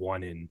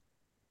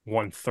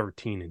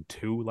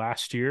 1-13-2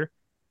 last year,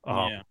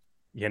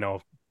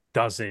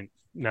 doesn't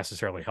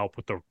necessarily help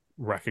with the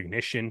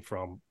recognition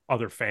from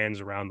other fans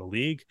around the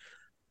league.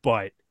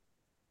 But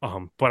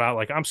I'm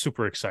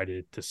super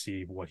excited to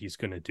see what he's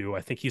going to do.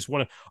 I think he's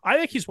one of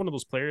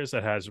those players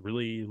that has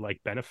really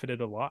like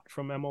benefited a lot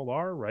from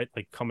MLR, right?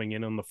 Like coming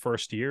in on the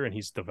first year, and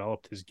he's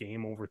developed his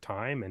game over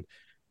time. And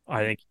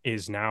I think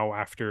is now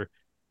after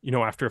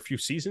a few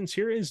seasons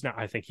here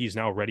I think he's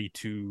now ready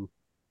to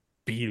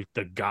be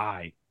the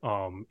guy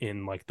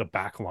in like the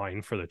back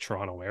line for the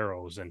Toronto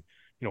Arrows, and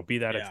be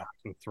that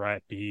attacking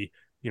threat, be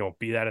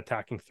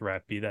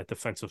that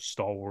defensive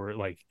stalwart.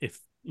 Like if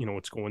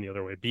it's going the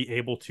other way, be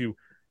able to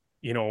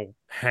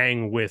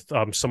hang with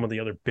some of the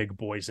other big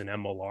boys in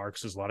MLR,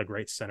 because there's a lot of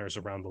great centers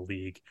around the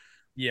league.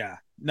 Yeah,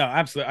 no,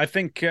 absolutely. I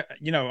think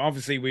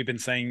obviously we've been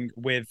saying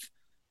with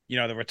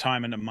the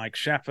retirement of Mike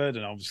Shepherd,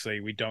 and obviously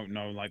we don't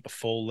know like the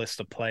full list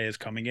of players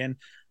coming in,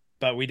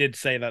 but we did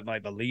say that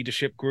like the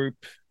leadership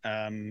group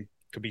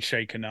could be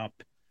shaken up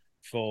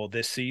for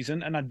this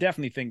season. And I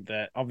definitely think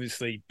that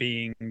obviously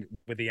being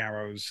with the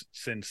Arrows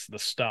since the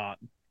start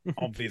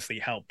obviously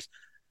helps.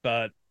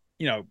 But,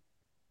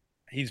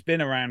 he's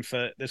been around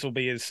this will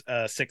be his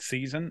sixth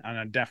season. And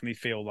I definitely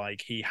feel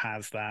like he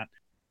has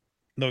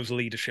those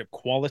leadership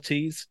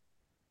qualities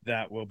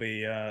that will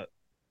be,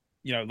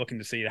 looking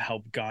to see to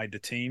help guide the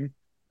team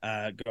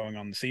going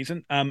on the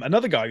season.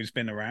 Another guy who's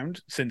been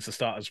around since the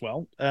start as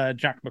well,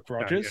 Jack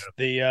McRogers,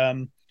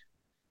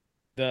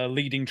 the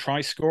leading try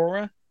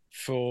scorer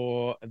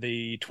for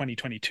the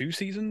 2022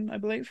 season, I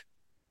believe.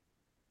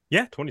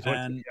 Yeah,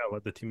 2020.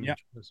 Led the team.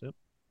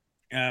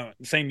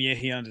 Same year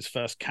he earned his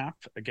first cap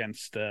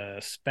against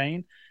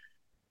Spain.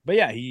 But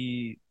yeah,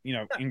 he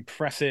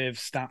impressive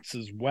stats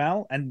as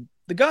well. And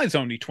the guy's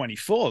only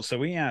 24,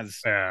 so he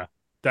has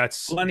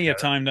plenty of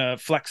time to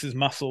flex his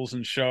muscles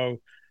and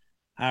show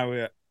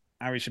how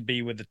he should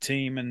be with the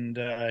team, and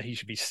he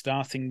should be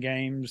starting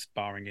games,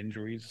 barring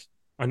injuries.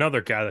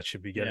 Another guy that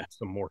should be getting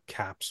some more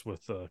caps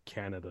with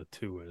Canada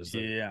too, as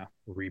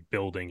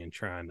rebuilding and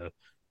trying to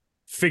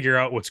figure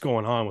out what's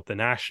going on with the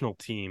national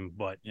team.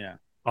 But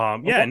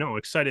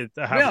excited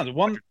to have. Yeah,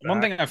 one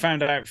thing I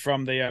found out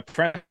from the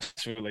press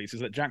release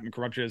is that Jack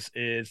McRogers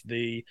is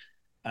the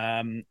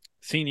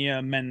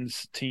senior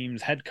men's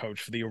team's head coach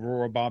for the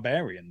Aurora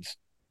Barbarians.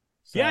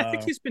 So, I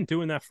think he's been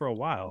doing that for a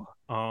while.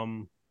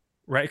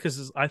 Right,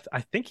 because I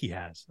think he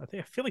has.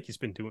 I feel like he's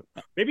been doing.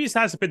 Maybe he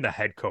hasn't been the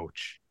head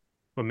coach,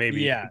 but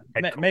maybe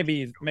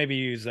maybe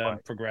he's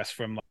progressed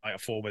from like a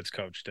forwards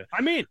coach to.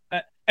 I mean,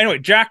 anyway,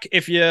 Jack,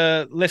 if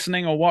you're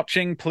listening or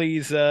watching,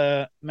 please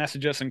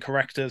message us and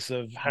correct us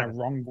of how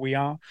wrong we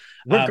are.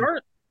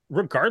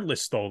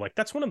 Regardless, though, like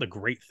that's one of the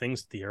great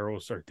things that the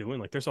Arrows are doing.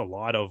 Like, there's a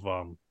lot of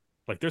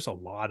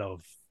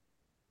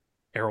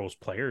Arrows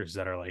players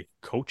that are like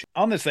coaching.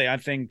 Honestly, I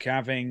think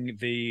having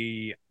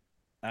the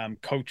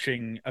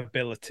coaching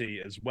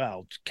ability as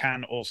well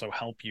can also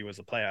help you as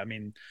a player. I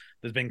mean,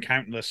 there's been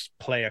countless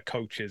player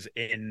coaches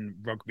in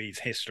rugby's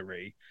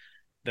history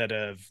that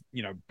have,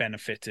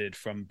 benefited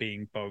from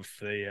being both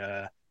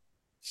the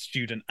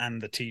student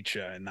and the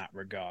teacher in that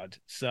regard.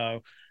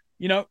 So,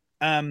 you know,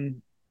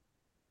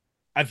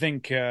 I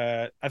think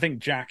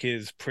Jack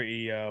is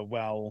pretty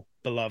well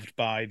beloved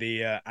by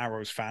the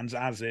Arrows fans,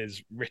 as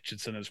is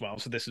Richardson as well.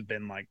 So this has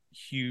been like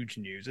huge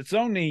news. It's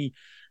only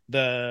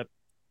the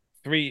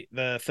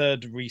the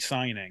third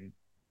re-signing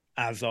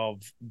as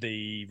of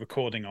the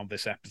recording of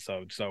this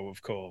episode. So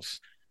of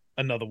course,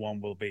 another one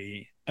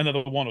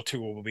or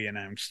two will be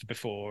announced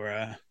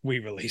before we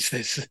release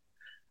this.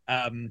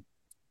 Um,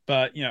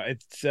 but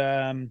it's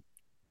I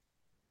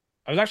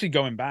was actually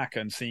going back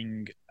and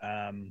seeing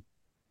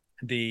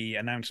the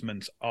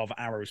announcements of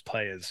Arrows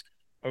players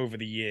over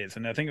the years,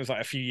 and I think it was like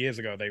a few years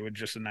ago they would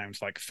just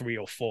announce like three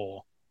or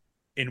four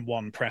in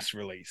one press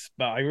release.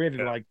 But I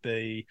really like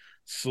the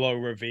slow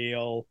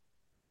reveal,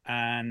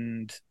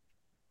 and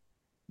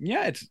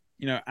yeah, it's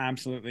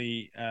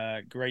absolutely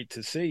great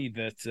to see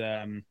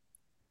that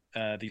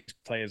these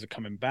players are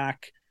coming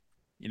back.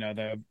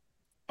 They're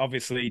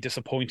obviously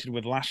disappointed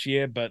with last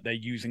year, but they're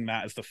using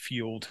that as the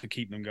fuel to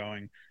keep them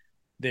going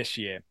this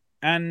year.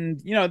 And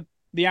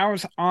the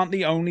Arrows aren't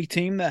the only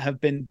team that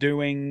have been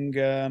doing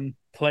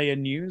player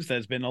news.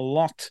 There's been a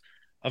lot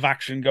of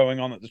action going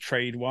on at the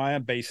trade wire.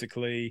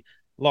 Basically,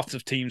 lots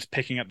of teams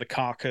picking up the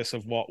carcass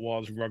of what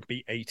was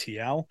Rugby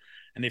ATL.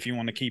 And if you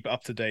want to keep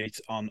up to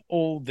date on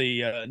all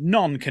the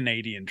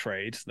non-Canadian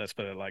trades, let's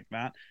put it like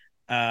that,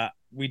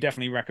 we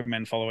definitely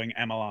recommend following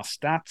MLR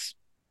Stats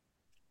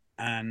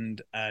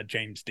and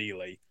James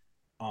Dealey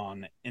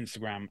on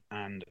Instagram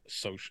and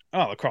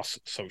across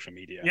social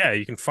media. Yeah,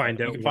 you can find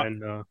you out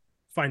can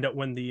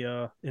when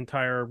the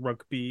entire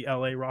Rugby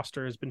LA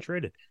roster has been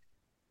traded.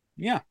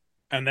 Yeah,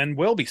 and then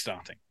we'll be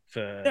starting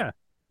for Yeah.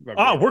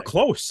 Rugby LA. We're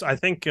close. I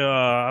think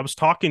I was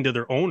talking to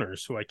their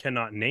owners, who I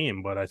cannot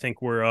name, but I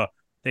think we're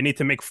they need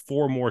to make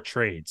 4 more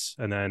trades,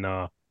 and then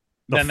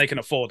they can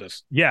afford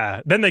us.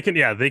 Yeah, then they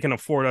can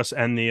afford us,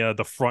 and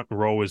the front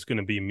row is going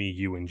to be me,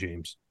 you, and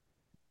James.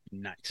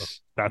 Nice. So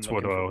that's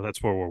what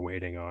we're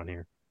waiting on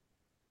here.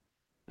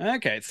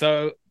 Okay,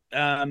 so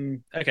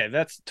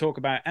let's talk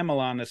about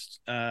MLS,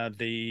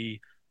 the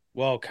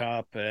World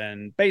Cup,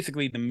 and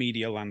basically the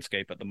media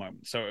landscape at the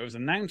moment. So it was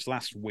announced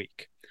last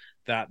week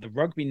that the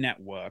Rugby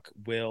Network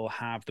will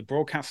have the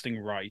broadcasting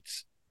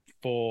rights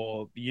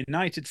for the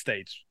United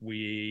States.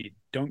 We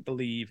don't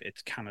believe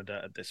it's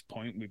Canada at this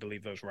point. We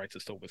believe those rights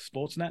are still with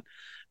Sportsnet,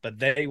 but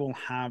they will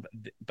have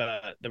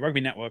the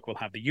Rugby Network will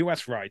have the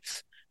US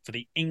rights for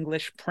the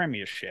English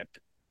Premiership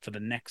for the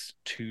next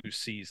 2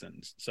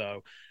 seasons.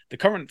 So the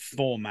current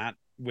format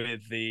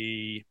with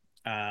the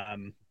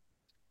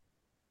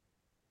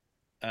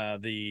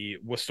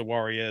Worcester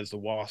Warriors, the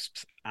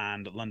Wasps,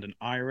 and London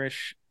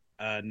Irish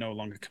no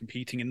longer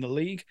competing in the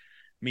league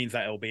means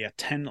that it'll be a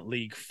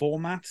 10-league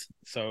format.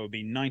 So it'll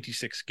be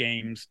 96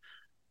 games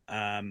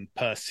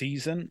per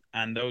season,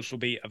 and those will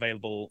be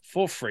available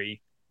for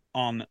free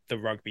on the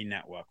Rugby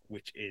Network,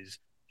 which is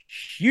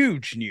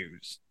huge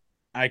news.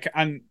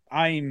 I'm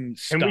stunned.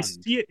 Can we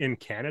see it in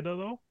Canada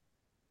though?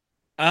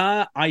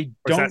 I or is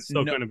don't that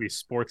still know. going to be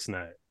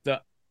Sportsnet?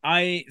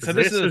 So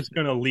this is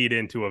going to lead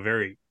into a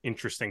very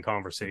interesting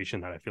conversation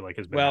that I feel like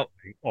has been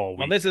happening all week.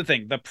 Well, this is the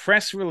thing. The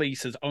press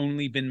release has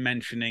only been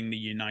mentioning the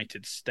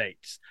United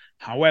States.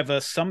 However,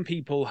 some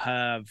people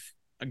have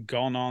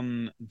gone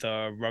on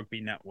the Rugby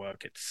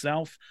Network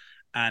itself,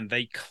 and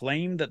they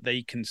claim that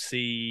they can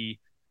see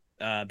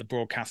the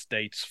broadcast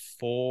dates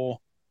for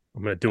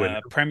I'm going to do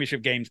it.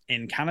 Premiership games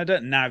in Canada.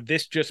 Now,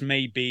 this just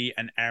may be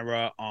an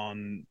error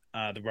on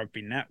the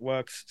Rugby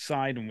Network's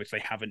side, in which they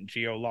haven't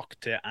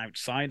geo-locked it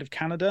outside of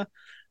Canada.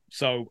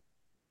 So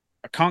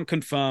I can't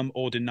confirm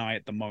or deny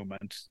at the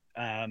moment.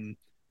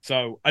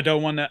 So I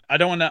don't want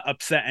to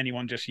upset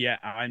anyone just yet.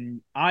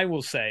 I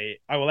will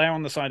err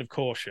on the side of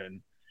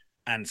caution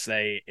and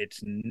say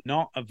it's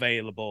not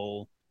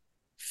available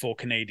for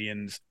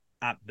Canadians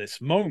at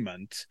this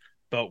moment.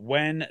 But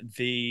when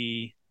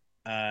the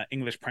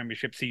English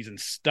Premiership season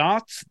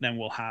starts, then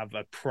we'll have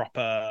a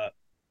proper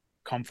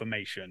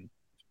confirmation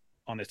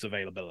on its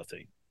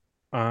availability.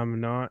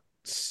 I'm not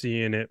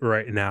seeing it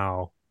right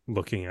now.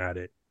 Looking at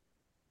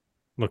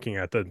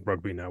the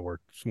Rugby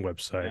Network's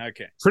website.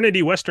 Okay.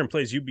 Trinity Western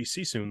plays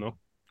UBC soon, though.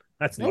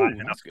 That's live.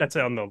 That's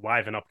on the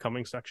live and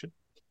upcoming section.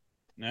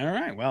 All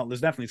right. Well,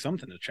 there's definitely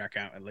something to check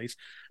out at least.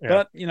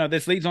 Yeah. But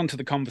this leads on to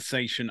the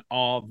conversation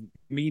of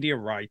media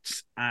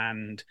rights,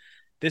 and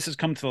this has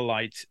come to the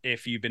light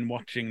if you've been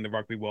watching the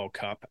Rugby World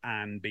Cup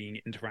and been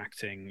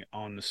interacting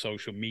on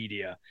social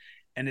media.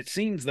 And it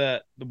seems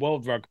that the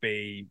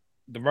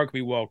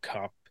Rugby World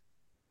Cup,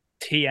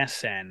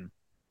 TSN,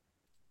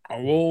 are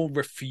all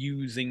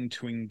refusing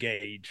to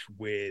engage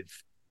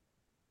with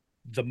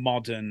the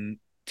modern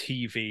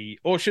TV,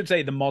 or should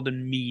say the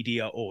modern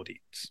media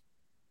audience.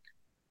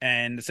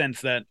 In the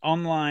sense that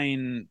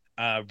online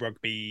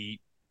rugby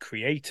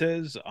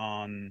creators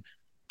on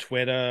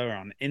Twitter,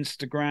 on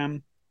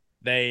Instagram,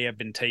 they have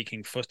been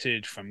taking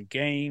footage from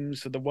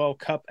games of the World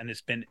Cup, and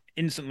it's been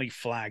instantly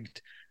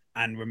flagged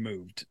and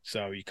removed.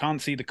 So you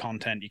can't see the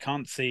content, you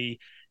can't see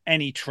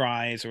any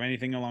tries or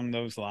anything along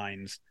those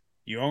lines.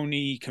 You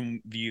only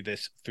can view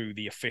this through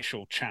the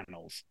official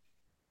channels.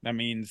 That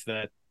means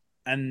that,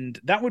 and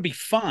that would be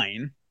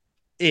fine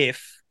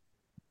if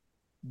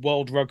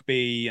World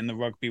Rugby and the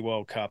Rugby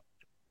World Cup,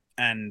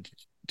 and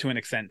to an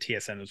extent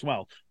TSN as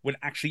well, would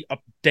actually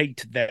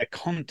update their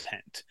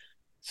content.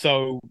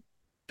 So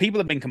people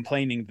have been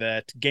complaining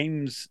that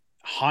games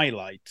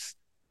highlights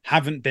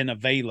haven't been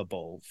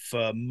available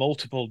for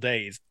multiple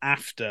days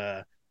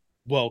after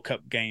World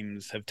Cup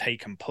games have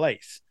taken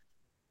place.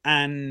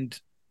 And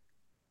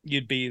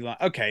you'd be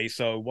like, okay,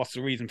 so what's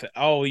the reason for,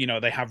 oh,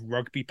 they have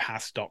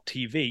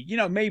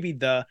rugbypass.tv. Maybe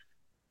the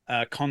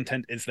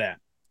content is there.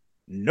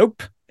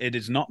 Nope, it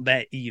is not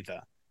there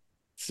either.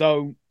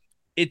 So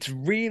it's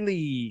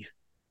really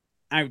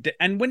out.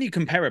 And when you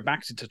compare it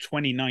back to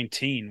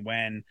 2019,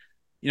 when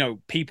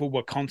people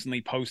were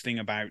constantly posting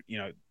about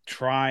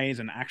tries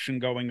and action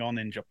going on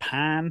in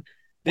Japan,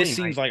 this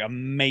seems like a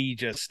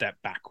major step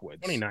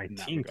backwards.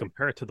 2019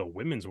 compared to the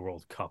Women's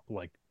World Cup,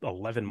 like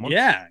 11 months.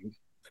 Yeah.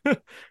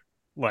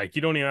 Like,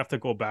 you don't even have to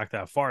go back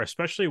that far,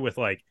 especially with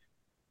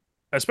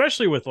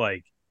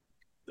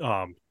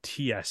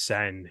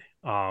TSN.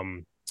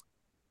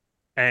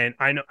 And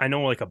I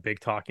know like a big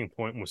talking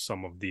point was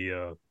some of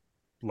the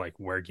like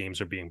where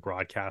games are being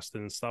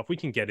broadcasted and stuff. We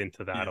can get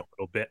into that a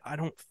little bit. I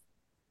don't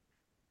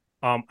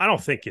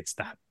think it's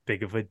that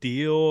big of a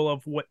deal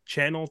of what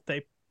channel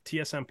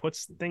TSN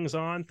puts things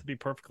on, to be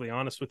perfectly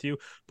honest with you.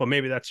 But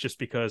maybe that's just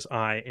because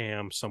I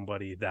am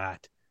somebody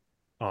that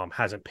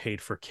hasn't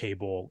paid for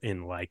cable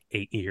in like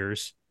 8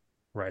 years,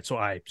 right? So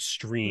I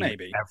stream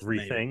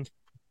everything.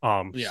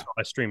 Yeah. So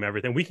I stream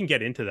everything. We can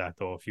get into that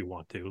though if you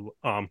want to.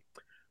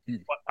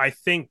 But I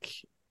think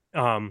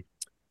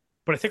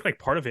like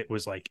part of it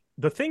was like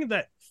the thing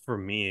that for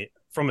me,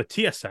 from a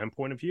TSN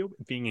point of view,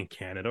 being in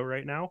Canada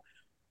right now,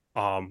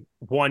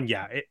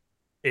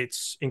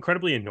 it's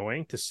incredibly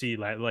annoying to see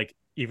like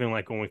even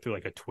like going through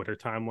like a Twitter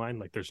timeline,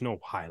 like there's no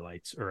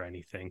highlights or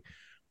anything,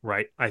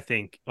 right? I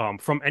think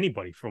from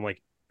anybody, from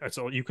like,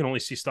 so you can only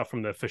see stuff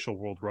from the official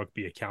World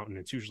Rugby account, and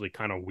it's usually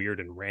kind of weird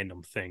and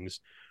random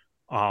things.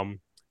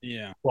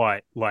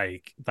 But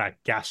like that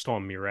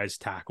Gaston Mirez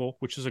tackle,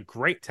 which is a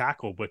great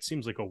tackle, but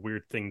seems like a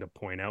weird thing to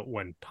point out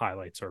when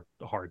highlights are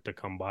hard to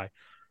come by.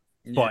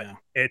 But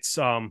it's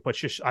I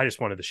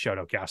just wanted to shout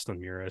out Gaston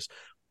Mirez.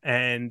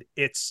 And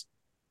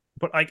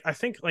I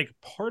think like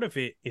part of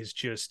it is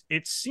just,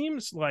 it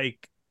seems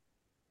like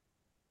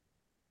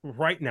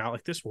right now,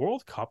 like this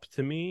World Cup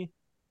to me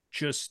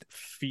just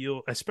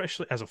feel,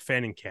 especially as a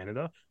fan in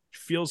Canada,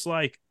 feels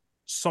like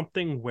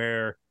something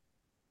where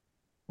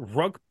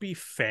rugby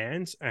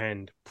fans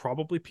and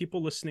probably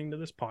people listening to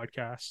this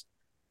podcast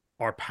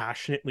are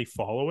passionately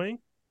following,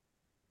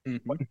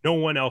 but no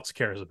one else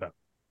cares about.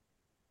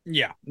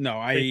 Yeah, no,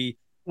 I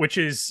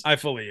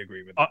fully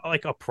agree with that.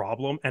 Like a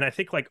problem. And I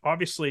think like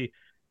obviously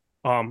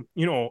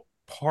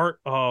part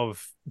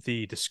of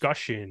the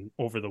discussion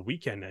over the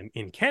weekend and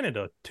in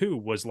Canada too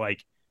was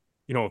like,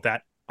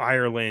 that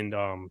Ireland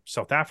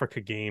South Africa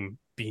game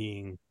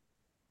being,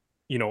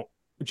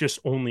 just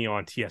only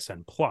on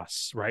TSN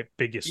Plus, right?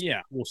 Biggest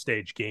full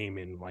stage game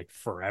in like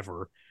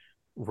forever,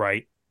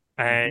 right?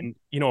 And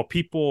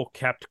people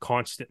kept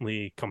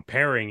constantly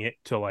comparing it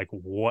to like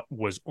what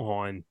was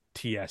on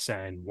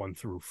TSN 1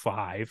 through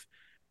 5.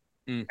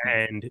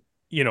 And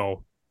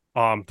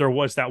there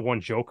was that one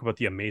joke about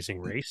the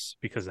Amazing Race,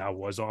 because that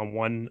was on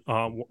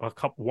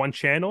one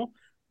channel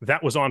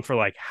that was on for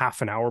like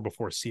half an hour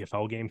before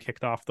CFL game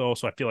kicked off though.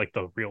 So I feel like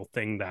the real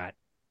thing that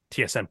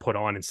TSN put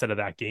on instead of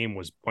that game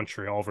was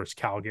Montreal versus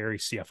Calgary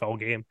CFL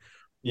game,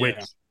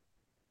 right.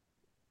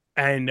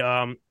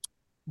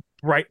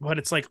 But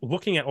it's like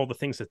looking at all the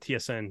things that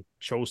TSN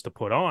chose to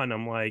put on,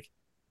 I'm like,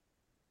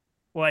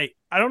 I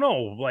don't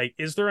know, like,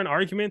 is there an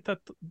argument that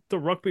the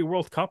Rugby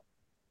World Cup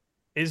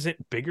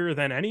isn't bigger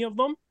than any of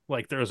them?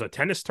 Like, there's a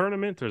tennis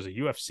tournament, there's a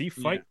UFC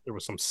fight, there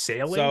was some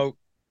sailing,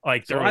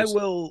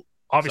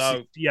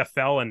 obviously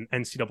CFL and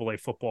NCAA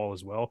football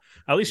as well,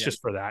 at least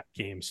just for that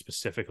game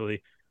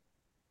specifically.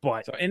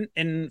 But so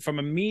in from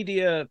a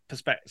media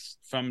perspective,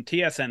 from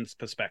TSN's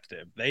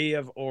perspective, they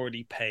have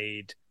already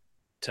paid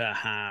to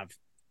have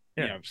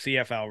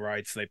CFL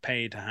rights. They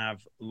paid to have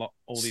all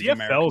these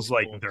CFL's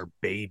like their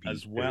baby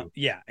as well. Too.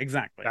 Yeah,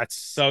 exactly. That's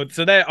so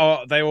they're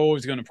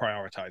always going to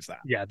prioritize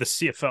that. Yeah, the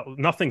CFL,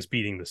 nothing's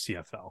beating the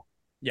CFL.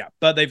 Yeah,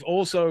 but they've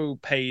also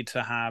paid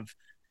to have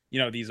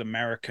these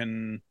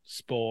American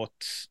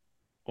sports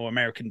or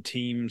American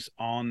teams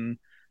on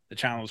the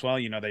channel as well.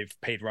 They've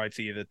paid rights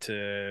either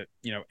to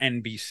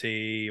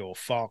NBC or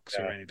Fox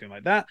or anything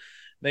like that.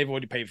 They've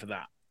already paid for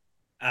that.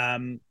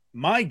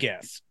 My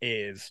guess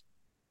is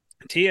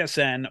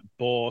TSN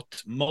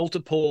bought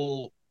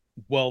multiple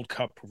World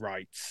Cup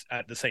rights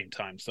at the same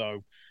time.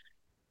 So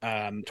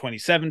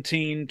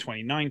 2017,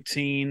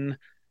 2019,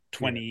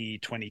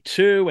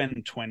 2022,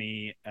 and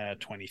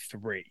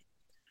 2023.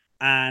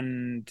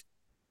 And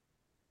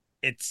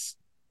it's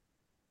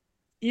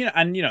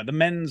the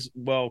men's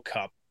World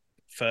Cup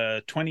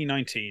for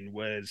 2019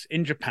 was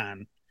in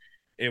Japan.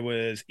 It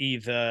was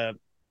either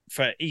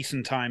for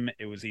Eastern time,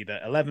 it was either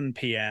 11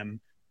 p.m.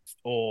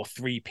 or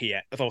 3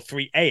 p.m. or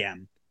 3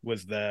 a.m.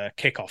 was the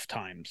kickoff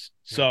times.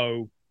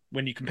 So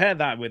when you compare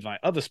that with like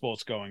other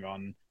sports going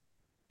on,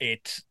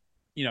 it's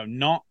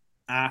not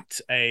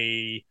at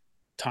a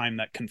time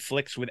that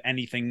conflicts with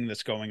anything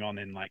that's going on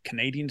in like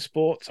Canadian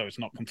sport. So it's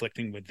not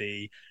conflicting with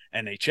the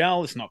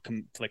NHL, it's not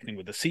conflicting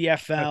with the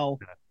CFL.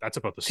 That's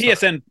about the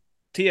start.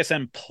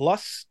 TSN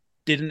Plus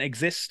didn't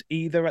exist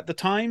either at the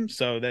time,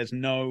 so there's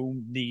no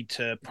need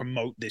to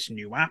promote this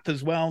new app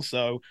as well.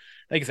 So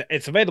they can say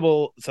it's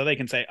available, so they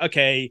can say,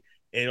 okay,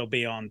 it'll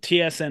be on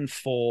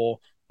TSN4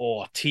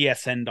 or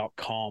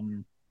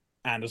TSN.com,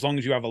 and as long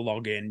as you have a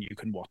login, you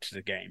can watch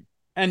the game.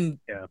 And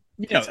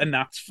and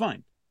that's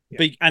fine.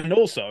 Yeah. And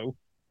also,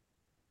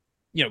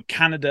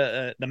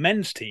 Canada, the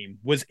men's team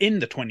was in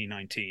the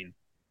 2019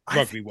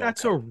 Rugby World Cup.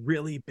 That's a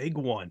really big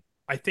one.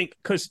 I think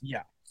because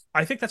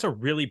I think that's a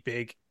really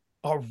big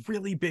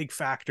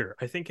factor.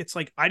 I think it's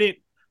like I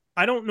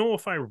don't know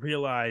if I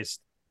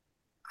realized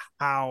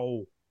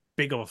how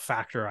big of a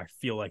factor I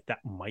feel like that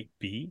might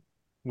be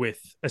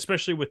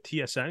especially with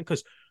TSN.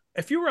 Because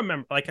if you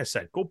remember, like I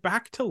said, go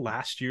back to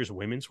last year's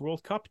Women's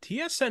World Cup,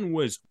 TSN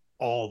was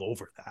all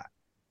over that.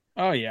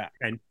 Oh yeah.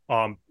 And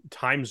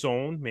time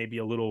zone maybe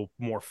a little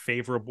more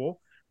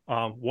favorable.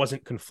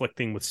 Wasn't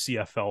conflicting with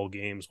CFL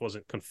games,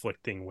 wasn't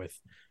conflicting with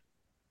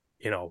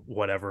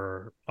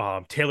whatever.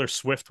 Taylor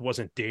Swift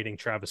wasn't dating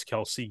Travis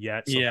Kelce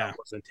yet, so that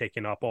wasn't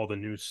taking up all the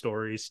news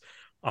stories.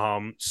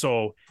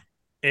 So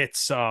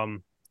it's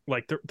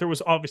like there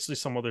was obviously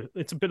some other,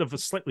 it's a bit of a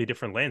slightly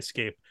different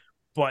landscape,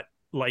 but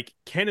like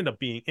Canada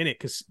being in it,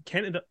 because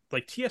Canada,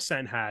 like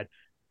TSN had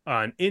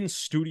an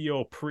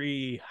in-studio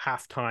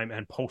pre-halftime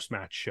and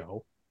post-match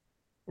show,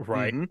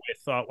 right?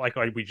 With like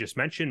we just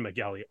mentioned,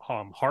 Magali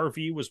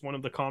Harvey was one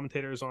of the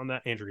commentators on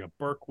that. Andrea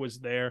Burke was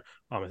there.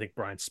 I think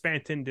Brian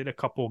Spanton did a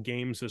couple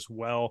games as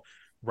well,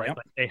 right?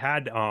 Like they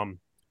had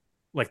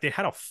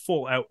a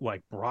full out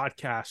like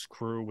broadcast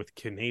crew with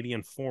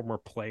Canadian former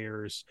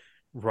players,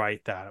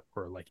 right, that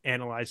were like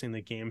analyzing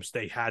the games.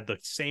 They had the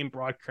same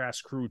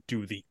broadcast crew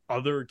do the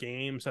other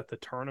games at the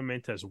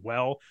tournament as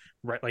well,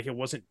 right? Like it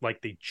wasn't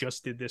like they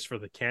just did this for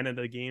the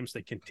Canada games.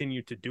 They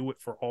continued to do it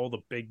for all the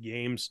big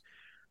games,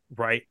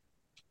 right?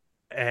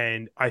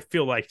 And I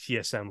feel like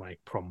TSN like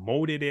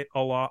promoted it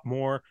a lot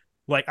more.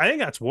 Like I think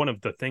that's one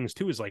of the things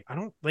too, is like I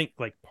don't think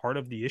like part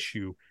of the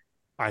issue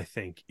I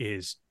think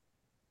is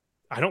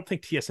I don't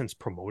think TSN's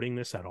promoting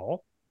this at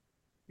all.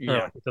 Or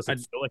like, it doesn't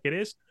feel like it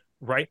is,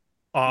 right?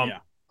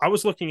 I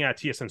was looking at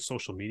TSN's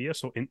social media,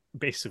 so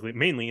basically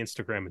mainly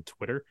Instagram and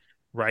Twitter,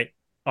 right?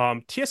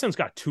 TSN's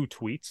got 2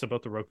 tweets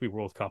about the Rugby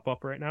World Cup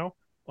up right now.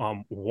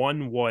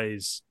 One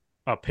was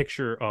a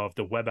picture of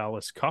the Webb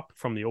Ellis Cup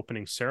from the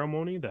opening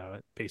ceremony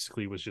that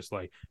basically was just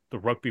like the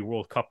Rugby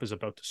World Cup is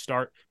about to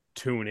start.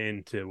 Tune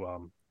in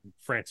to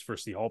France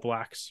versus the All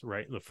Blacks,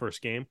 right? The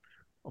first game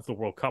of the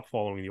World Cup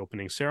following the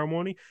opening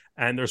ceremony.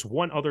 And there's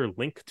one other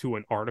link to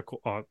an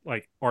article,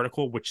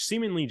 which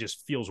seemingly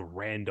just feels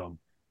random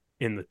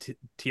in the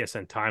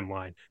TSN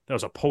timeline. That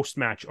was a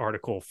post-match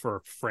article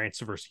for France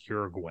versus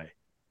Uruguay,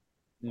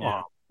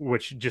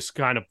 which just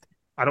kind of,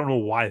 I don't know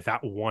why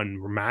that one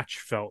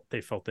match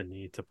they felt the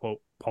need to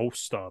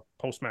post a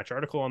post-match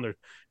article on their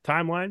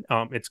timeline.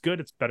 It's good.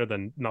 It's better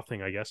than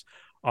nothing, I guess.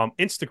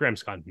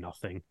 Instagram's got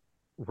nothing,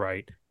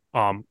 right?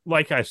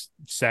 Like I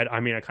said, I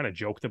mean, I kind of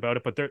joked about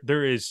it, but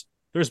there's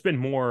been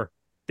more.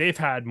 They've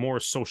had more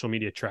social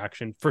media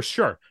traction for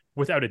sure,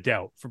 without a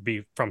doubt,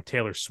 from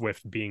Taylor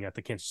Swift being at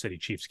the Kansas City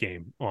Chiefs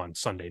game on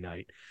Sunday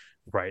night,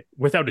 right?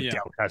 Without a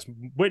doubt,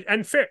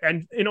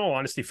 and in all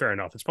honesty, fair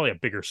enough. It's probably a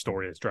bigger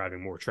story that's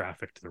driving more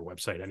traffic to their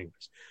website,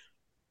 anyways.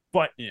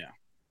 But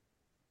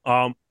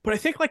but I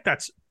think like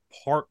that's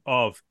part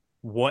of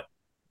what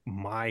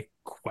my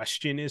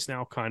question is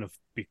now kind of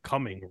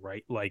becoming,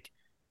 right? Like,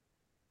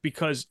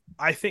 because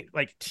I think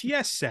like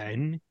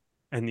TSN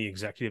and the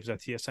executives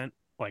at TSN,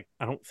 like,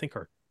 I don't think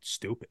are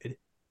stupid.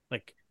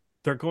 Like,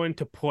 they're going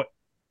to put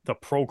the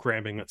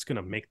programming that's going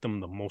to make them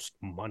the most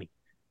money,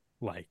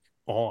 like,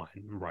 on,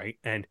 right?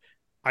 And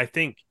I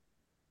think,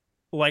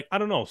 like, I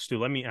don't know, Stu,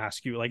 let me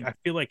ask you, like, I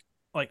feel like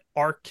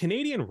are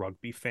Canadian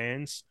rugby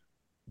fans,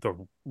 the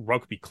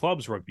rugby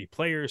clubs, rugby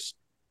players,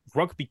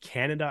 Rugby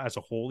Canada as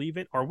a whole,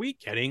 even, are we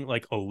getting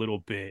like a little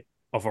bit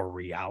of a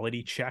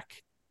reality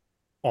check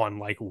on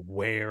like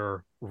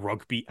where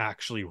rugby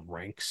actually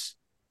ranks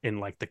in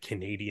like the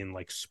Canadian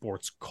like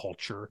sports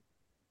culture,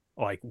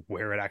 like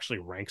where it actually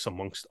ranks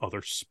amongst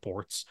other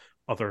sports,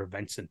 other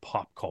events in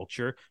pop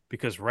culture?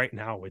 Because right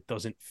now it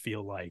doesn't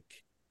feel like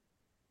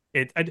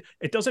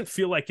it doesn't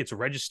feel like it's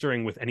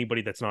registering with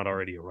anybody that's not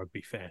already a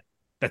rugby fan,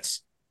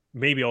 that's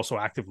maybe also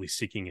actively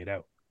seeking it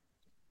out.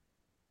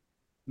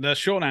 The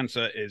short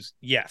answer is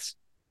yes.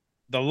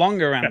 The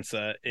longer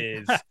answer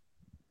is,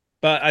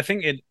 but I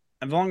think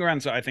the longer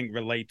answer I think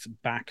relates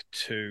back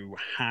to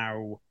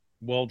how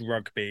World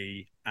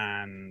Rugby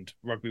and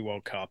Rugby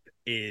World Cup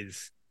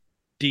is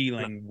They're not,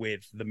 dealing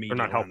with the they're media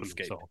not helping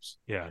landscape. themselves.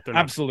 Yeah, they're not helping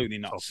Absolutely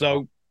not. themselves at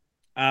all.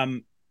 So,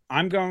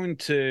 I'm going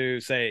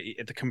to say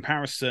the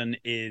comparison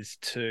is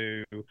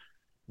to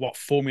what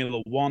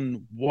Formula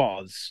One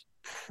was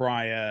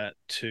prior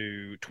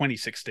to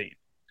 2016.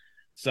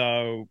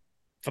 So,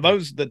 for Yeah.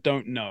 those that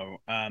don't know,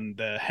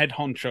 the head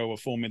honcho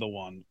of Formula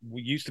One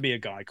used to be a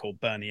guy called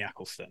Bernie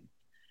Ecclestone,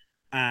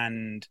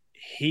 and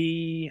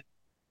he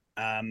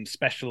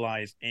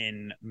specialized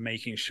in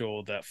making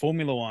sure that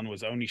Formula One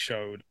was only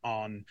showed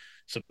on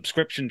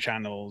subscription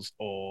channels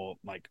or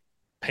like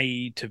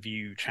pay to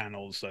view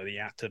channels. So you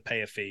had to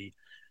pay a fee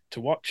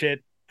to watch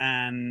it.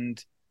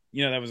 And,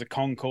 there was a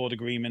Concord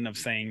agreement of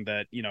saying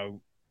that,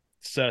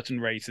 certain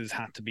races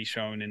had to be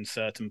shown in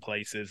certain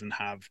places and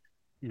have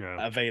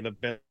Yeah.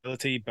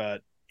 availability,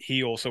 but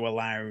he also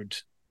allowed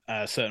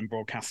certain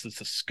broadcasters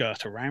to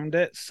skirt around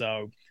it.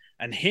 So,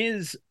 and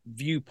his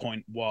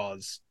viewpoint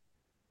was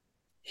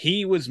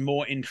he was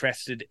more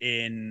interested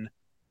in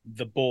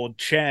the board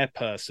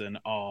chairperson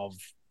of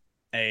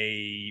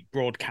a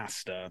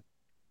broadcaster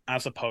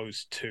as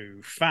opposed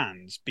to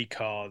fans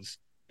because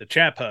the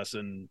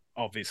chairperson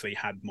obviously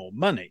had more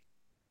money.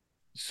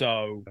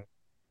 So,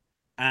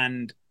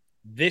 and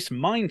this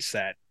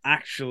mindset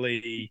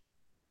actually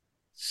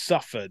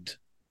suffered,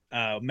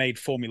 made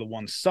Formula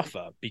One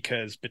suffer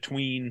because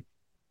between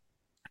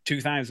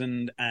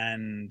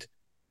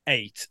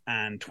 2008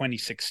 and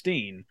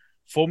 2016,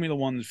 Formula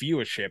One's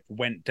viewership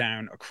went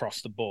down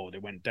across the board.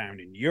 It went down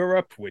in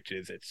Europe, which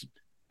is its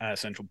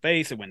central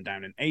base. It went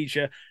down in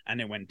Asia, and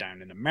it went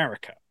down in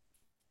America.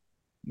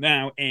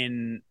 Now,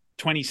 in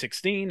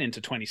 2016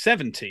 into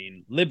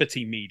 2017,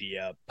 Liberty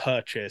Media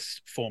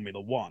purchased Formula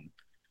One,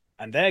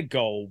 and their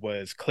goal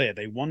was clear.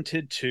 They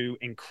wanted to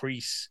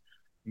increase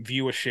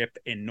viewership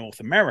in North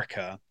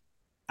America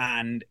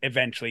and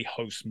eventually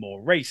host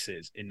more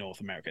races in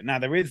North America. Now,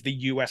 there is the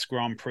US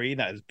Grand Prix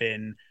that has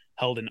been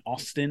held in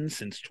Austin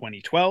since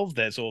 2012.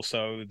 There's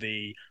also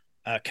the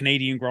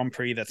Canadian Grand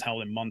Prix that's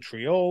held in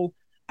Montreal.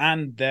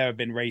 And there have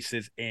been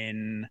races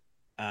in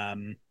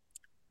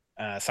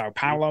Sao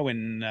Paulo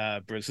in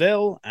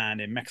Brazil and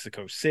in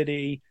Mexico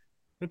City.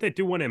 Did they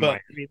do one in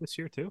But, Miami this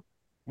year too?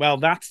 well,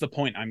 that's the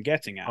point I'm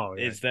getting at, Oh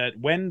yeah. is that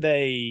when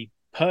they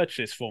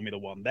purchased Formula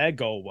One, their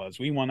goal was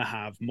we want to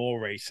have more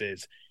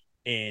races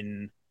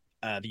in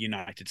the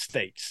United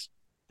States.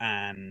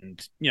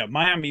 And,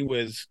 Miami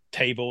was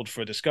tabled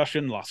for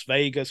discussion. Las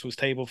Vegas was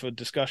tabled for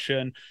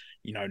discussion.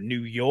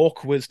 New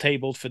York was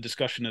tabled for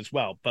discussion as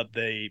well. But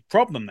the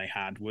problem they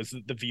had was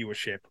that the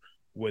viewership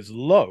was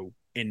low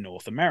in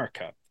North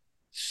America.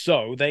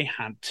 So they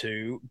had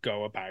to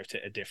go about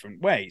it a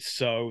different way.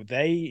 So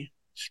they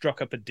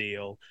struck up a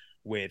deal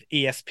with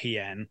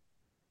ESPN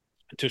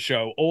to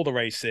show all the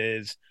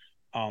races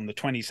on the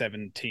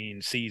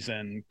 2017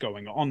 season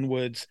going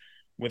onwards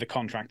with a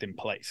contract in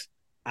place.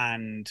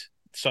 And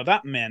so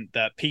that meant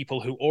that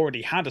people who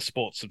already had a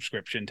sports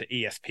subscription to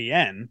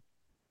ESPN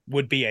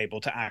would be able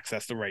to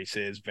access the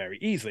races very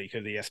easily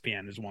because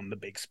ESPN is one of the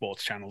big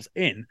sports channels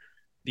in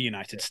the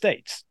United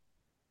States.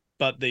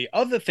 But the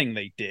other thing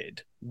they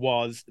did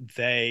was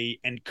they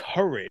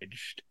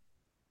encouraged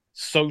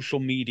social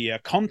media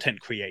content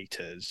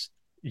creators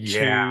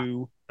Yeah,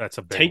 to that's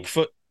a big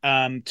take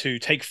one. to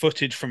take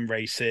footage from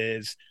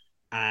races,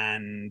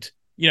 and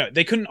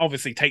they couldn't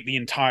obviously take the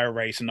entire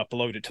race and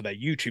upload it to their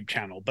YouTube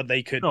channel, but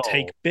they could No.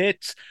 take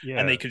bits and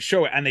Yeah. they could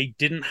show it, and they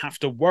didn't have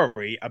to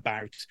worry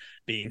about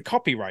being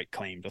copyright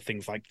claimed or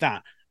things like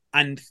that.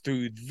 And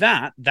through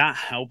that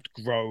helped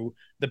grow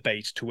the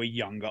base to a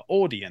younger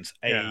audience,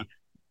 Yeah.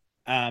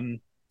 um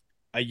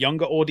a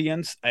younger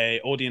audience, a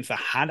audience that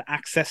had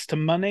access to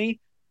money.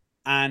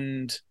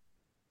 And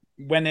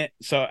when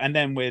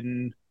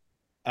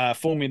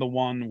Formula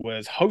One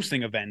was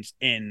hosting events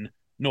in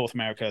North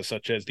America,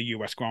 such as the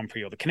US Grand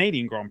Prix or the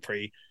Canadian Grand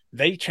Prix,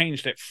 they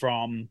changed it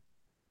from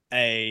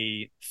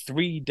a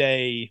 3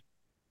 day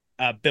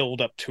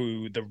build up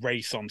to the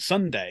race on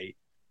Sunday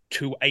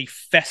to a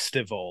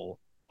festival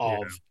Yeah.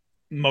 of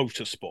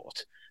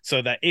motorsport.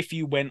 So that if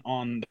you went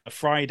on the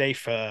Friday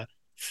for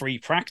free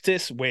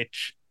practice,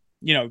 which,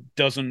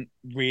 doesn't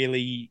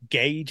really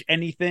gauge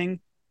anything,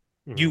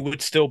 you Mhm.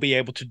 would still be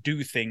able to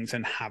do things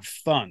and have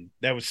fun.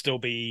 There would still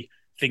be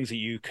things that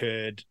you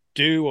could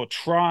do or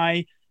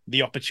try,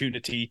 the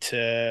opportunity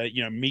to,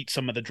 meet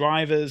some of the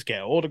drivers,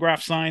 get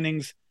autograph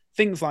signings,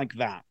 things like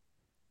that.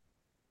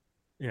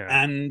 Yeah.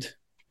 And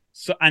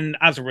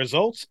as a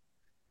result,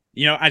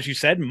 as you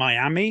said,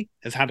 Miami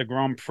has had a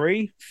Grand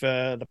Prix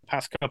for the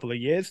past couple of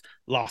years.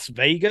 Las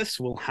Vegas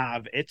will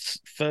have its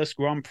first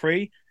Grand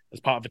Prix as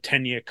part of a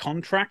 10-year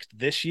contract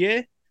this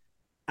year.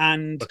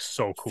 And Looks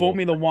so cool.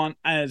 Formula One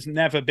has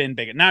never been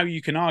bigger. Now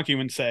you can argue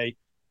and say,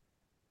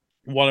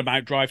 what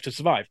about Drive to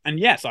Survive? And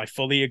yes, I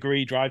fully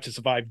agree. Drive to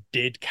Survive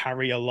did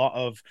carry a lot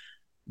of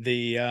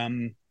the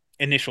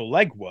initial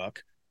legwork,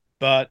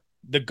 but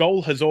the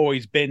goal has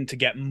always been to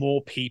get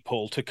more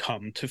people to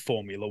come to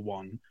Formula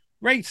One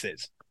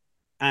races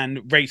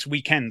and race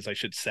weekends, I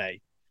should say.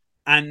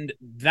 And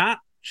that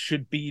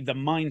should be the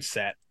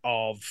mindset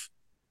of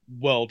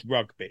World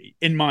Rugby.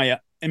 In my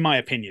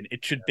opinion,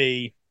 it should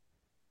be,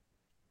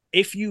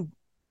 if you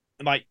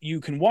like, you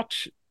can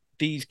watch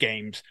these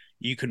games,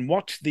 you can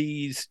watch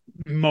these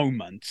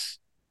moments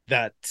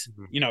that,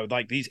 Mhm.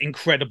 like these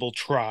incredible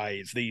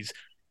tries, these,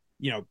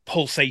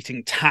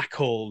 pulsating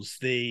tackles,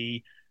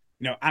 the,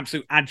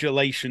 absolute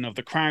adulation of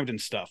the crowd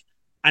and stuff.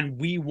 And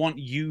we want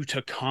you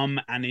to come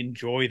and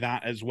enjoy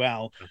that as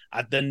well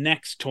at the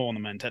next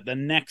tournament, at the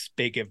next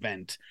big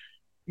event.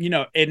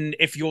 And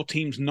if your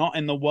team's not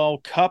in the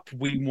World Cup,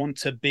 we want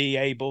to be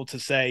able to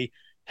say,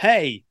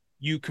 hey,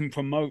 you can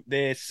promote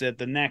this at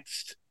the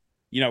next,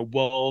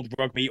 World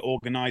Rugby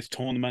organized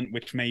tournament,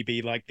 which may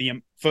be like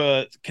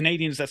for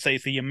Canadians, let's say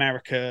it's the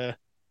America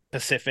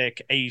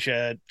Pacific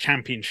Asia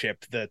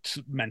Championship that's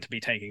meant to be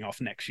taking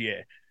off next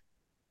year.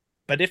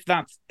 But if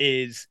that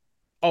is,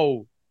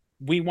 oh,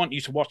 we want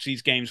you to watch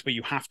these games, but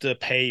you have to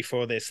pay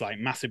for this like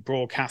massive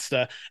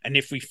broadcaster. And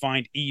if we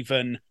find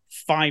even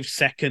 5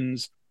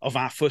 seconds of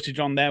our footage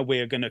on there,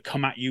 we're going to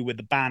come at you with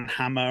the ban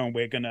hammer and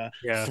we're going to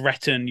Yeah.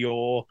 threaten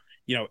your,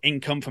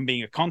 income from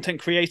being a content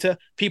creator.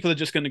 People are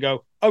just going to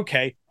go,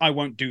 okay, I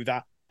won't do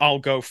that. I'll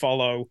go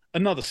follow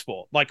another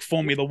sport like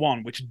Formula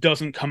One, which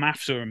doesn't come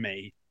after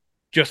me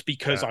just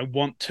because Yeah. I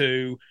want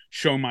to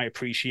show my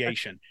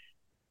appreciation.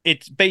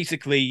 It's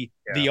basically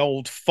Yeah. the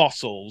old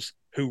fossils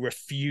who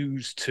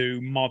refuse to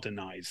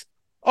modernize.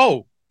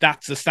 Oh,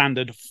 that's the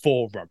standard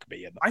for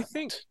rugby at the moment.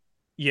 think,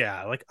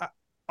 yeah, like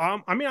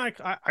I mean,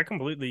 I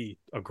completely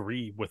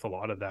agree with a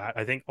lot of that.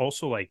 I think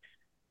also like,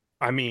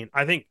 I mean,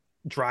 I think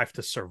Drive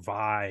to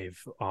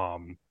Survive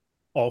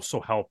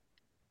also help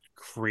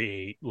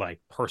create like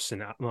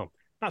well,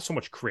 not so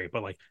much create,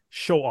 but like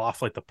show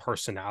off like the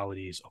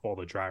personalities of all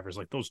the drivers.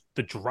 Like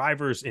the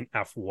drivers in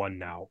F1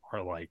 now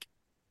are like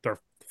they're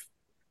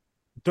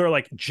they're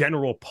like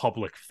general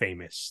public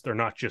famous. They're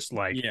not just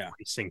like Yeah,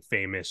 racing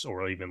famous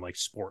or even like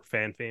sport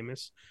fan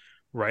famous,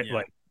 right? yeah,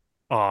 Like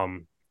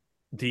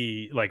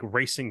the like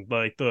racing,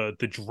 like the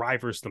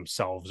drivers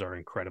themselves are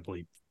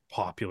incredibly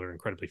popular,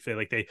 incredibly fit.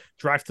 Like they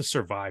Drive to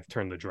Survive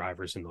turn the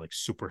drivers into like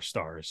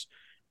superstars,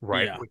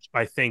 right? yeah, Which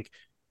I think,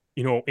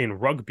 in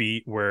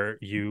rugby, where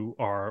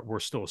we're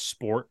still a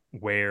sport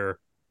where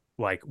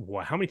like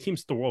what, how many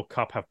teams at the World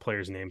Cup have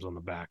players' names on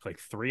the back? Like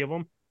three of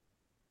them.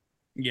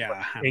 yeah.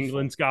 A handful.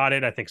 England's got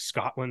it. I think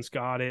Scotland's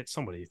got it.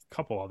 Somebody, a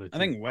couple other I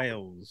teams. think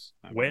Wales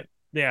have Wit,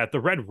 it. yeah,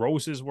 the Red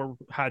Roses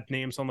had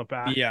names on the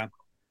back, Yeah,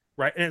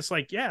 right? And it's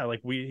like, yeah,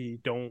 like we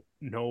don't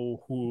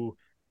know who,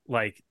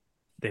 like,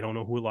 they don't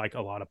know who like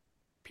a lot of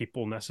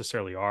people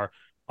necessarily are.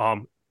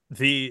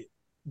 The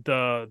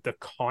the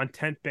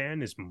content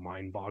ban is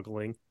mind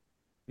boggling,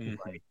 mm-hmm.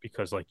 right?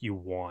 Because like you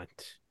want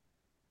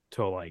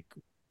to like,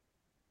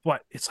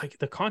 but it's like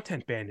the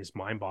content ban is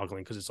mind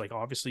boggling because it's like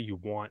obviously you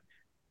want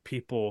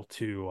people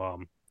to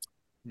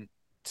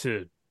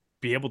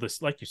be able to,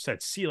 like you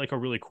said, see like a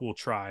really cool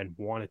try and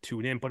want to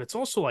tune in. But it's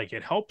also like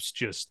it helps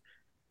just,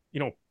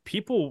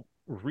 people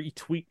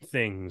retweet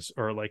things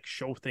or like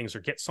show things or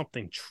get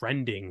something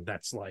trending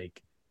that's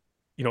like,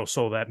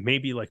 so that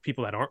maybe like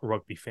people that aren't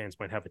rugby fans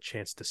might have a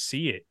chance to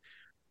see it,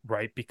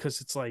 right?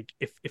 Because it's like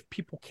if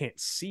people can't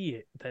see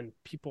it, then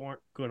people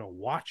aren't gonna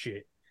watch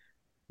it,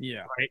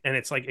 Yeah, right? And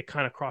it's like it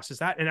kind of crosses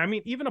that. And I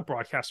mean, even a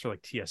broadcaster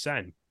like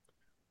TSN,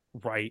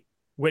 right,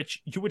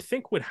 which you would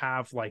think would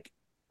have like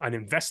an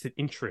invested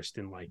interest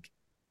in like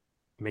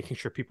making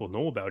sure people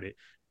know about it.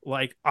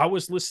 Like I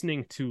was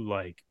listening to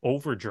like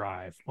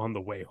Overdrive on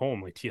the way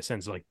home, like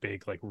TSN's like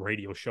big like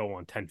radio show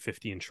on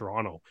 1050 in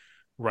Toronto,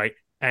 right?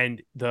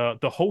 And the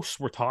hosts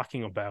were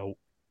talking about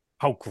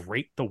how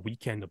great the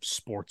weekend of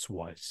sports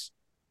was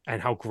and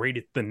how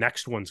great the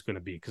next one's going to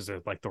be because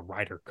like the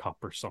Ryder Cup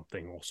or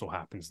something also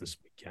happens this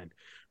weekend,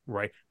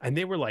 right? And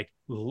they were like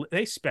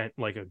they spent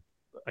like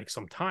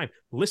some time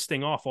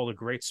listing off all the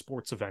great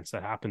sports events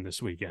that happened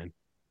this weekend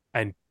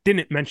and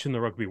didn't mention the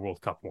Rugby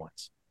World Cup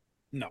once.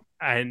 no,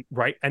 And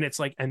right. And it's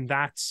like, and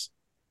that's,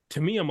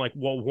 to me, I'm like,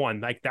 well,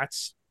 one, like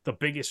that's the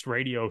biggest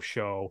radio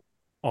show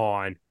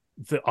on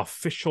the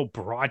official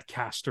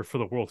broadcaster for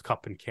the World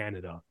Cup in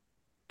Canada,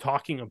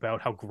 talking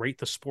about how great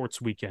the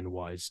sports weekend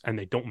was, and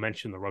they don't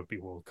mention the Rugby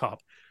World Cup.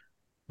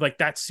 Like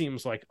that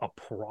seems like a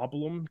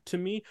problem to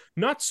me.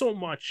 Not so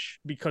much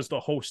because the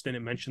host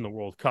didn't mention the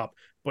World Cup,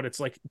 but it's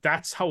like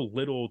that's how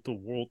little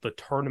the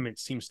tournament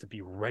seems to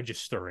be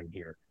registering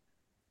here,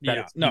 that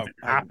yeah, it's no, even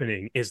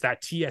happening, is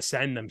that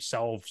TSN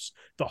themselves,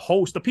 the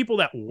host, the people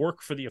that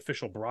work for the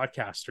official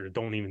broadcaster,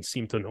 don't even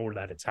seem to know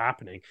that it's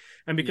happening.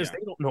 And because yeah,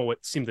 they don't know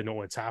it, seem to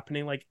know it's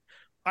happening. Like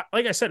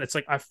I said, it's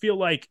like I feel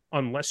like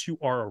unless you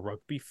are a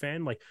rugby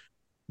fan, like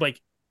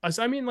as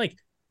I mean, like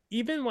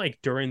even like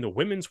during the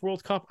Women's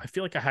World Cup, I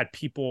feel like I had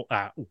people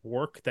at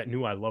work that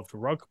knew I loved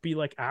rugby,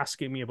 like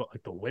asking me about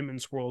like the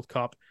Women's World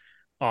Cup.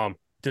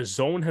 The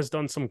Zone has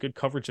done some good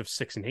coverage of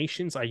Six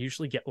Nations. I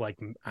usually get like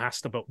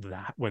asked about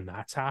that when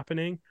that's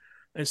happening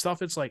and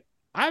stuff. It's like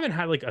I haven't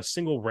had like a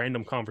single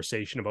random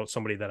conversation about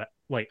somebody that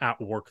like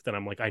at work that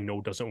I'm like I know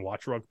doesn't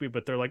watch rugby,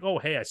 but they're like, oh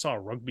hey, I saw a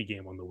rugby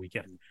game on the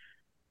weekend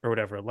or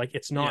whatever. Like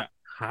it's not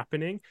yeah,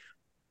 happening.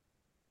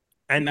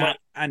 And now like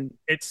and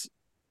it's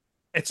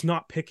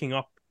not picking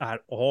up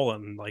at all,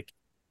 and like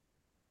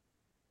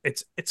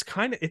it's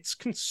kind of it's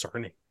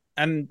concerning.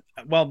 and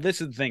well,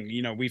 this is the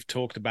thing, we've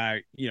talked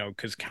about,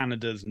 because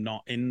Canada's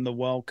not in the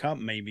World Cup,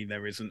 maybe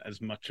there isn't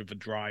as much of a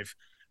drive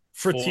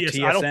For for TS,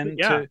 I don't think, TSN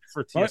yeah, to,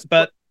 for right? TS,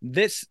 but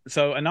But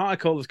so an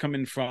article is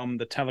coming from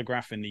the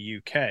Telegraph in the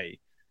UK,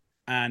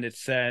 and it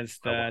says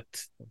that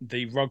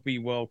the Rugby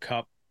World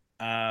Cup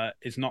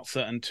is not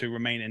certain to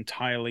remain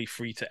entirely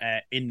free to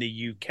air in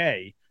the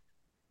UK,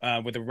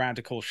 with a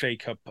radical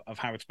shakeup of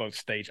how it's both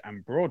staged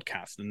and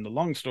broadcast. And the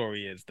long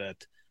story is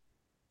that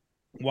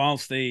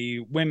whilst the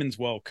Women's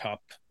World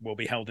Cup will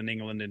be held in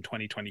England in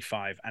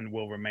 2025 and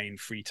will remain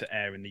free to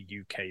air in the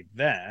UK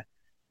there,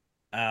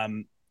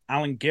 um,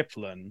 Alan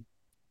Giplin,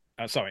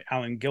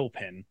 Alan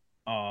Gilpin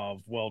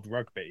of World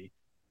Rugby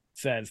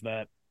says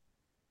that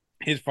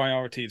his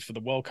priority is for the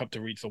World Cup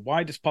to reach the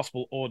widest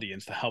possible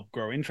audience to help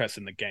grow interest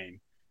in the game,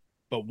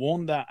 but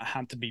warned that it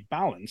had to be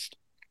balanced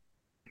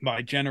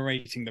by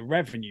generating the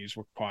revenues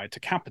required to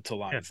yeah,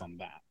 capitalize on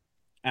that.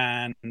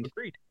 And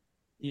agreed.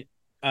 he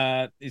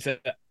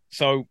said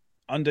so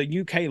under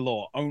UK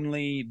law,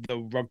 only the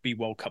Rugby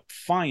World Cup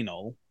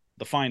final,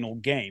 the final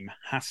game,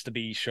 has to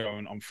be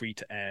shown on free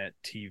to air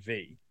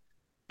TV.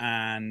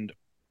 And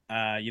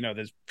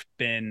there's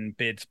been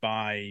bids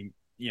by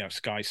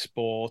Sky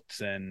Sports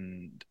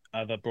and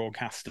other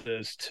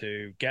broadcasters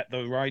to get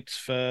the rights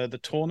for the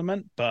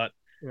tournament, but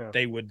Yeah,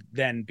 they would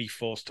then be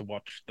forced to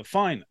watch the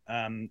final,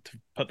 to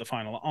put the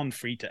final on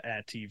free to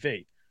air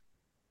TV.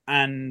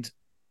 And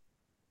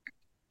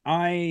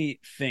I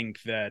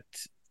think that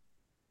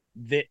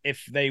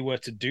if they were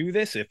to do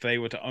this, if they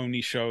were to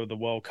only show the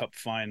World Cup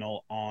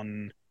final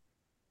on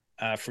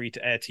free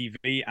to air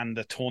TV and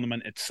the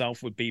tournament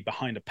itself would be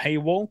behind a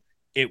paywall,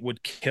 it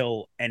would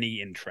kill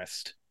any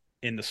interest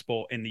in the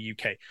sport in the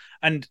UK.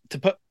 And to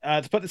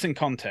put this in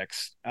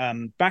context,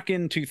 back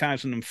in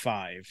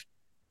 2005,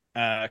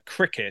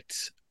 cricket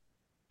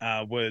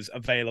was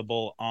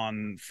available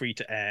on free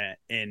to air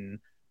in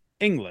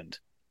England,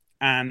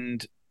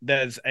 and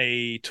there's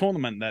a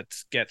tournament that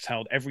gets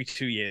held every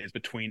 2 years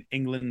between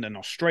England and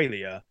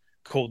Australia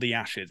called the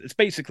Ashes. It's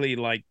basically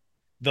like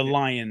the yeah.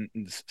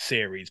 Lions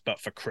series, but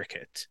for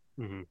cricket.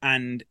 Mm-hmm.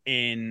 And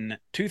in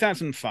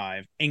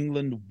 2005,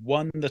 England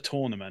won the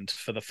tournament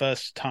for the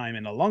first time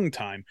in a long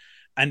time,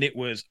 and it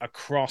was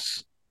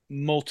across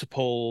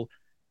multiple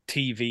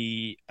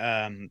TV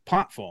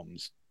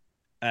platforms.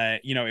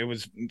 It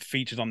was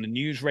featured on the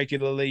news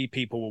regularly.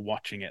 People were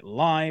watching it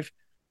live.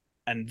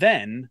 And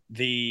then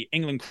the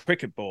England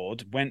Cricket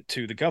Board went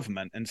to the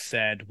government and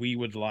said, we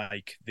would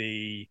like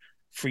the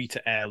free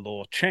to air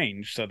law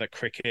changed so that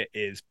cricket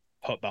is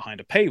put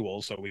behind a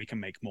paywall so we can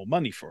make more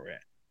money for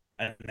it.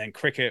 And then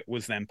cricket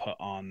was then put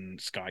on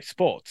Sky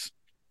Sports.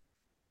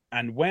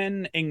 And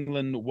when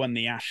England won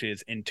the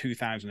Ashes in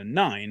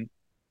 2009,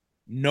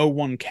 no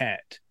one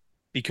cared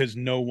because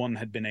no one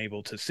had been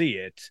able to see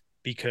it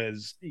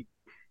because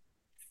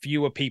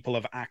fewer people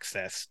have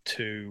access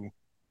to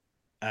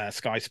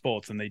Sky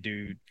Sports than they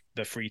do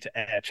the free to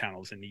air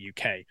channels in the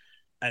UK.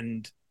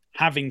 And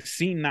having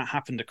seen that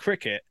happen to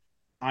cricket,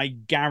 I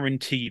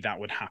guarantee that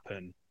would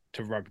happen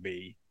to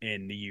rugby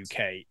in the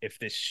UK if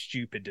this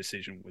stupid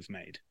decision was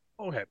made.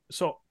 Okay,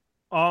 so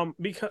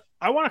because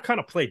I want to kind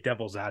of play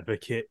devil's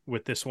advocate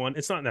with this one.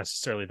 It's not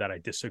necessarily that I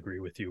disagree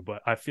with you,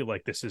 but I feel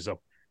like this is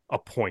a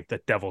point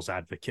that devil's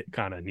advocate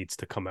kind of needs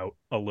to come out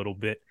a little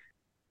bit.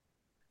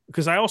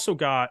 Because I also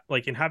got,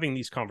 like, in having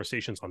these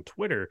conversations on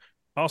Twitter,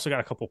 I also got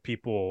a couple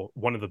people.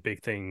 One of the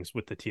big things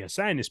with the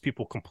TSN is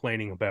people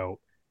complaining about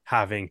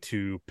having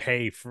to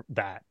pay for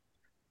that,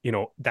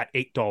 that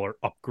 $8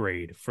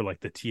 upgrade for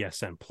like the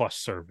TSN Plus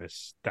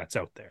service that's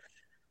out there,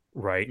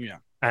 right? Yeah.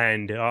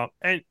 And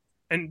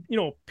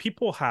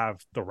people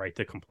have the right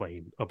to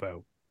complain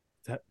about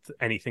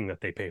anything that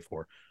they pay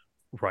for,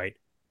 right?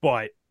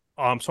 But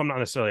so I'm not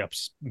necessarily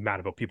mad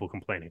about people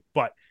complaining,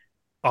 but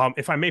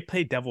if I may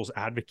play devil's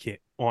advocate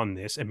on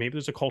this, and maybe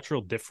there's a cultural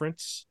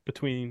difference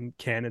between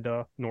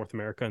Canada, North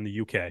America, and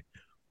the UK.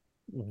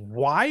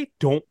 Why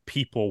don't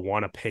people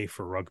want to pay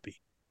for rugby?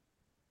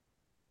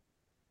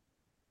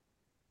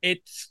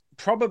 It's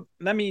probably,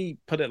 let me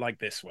put it like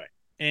this way,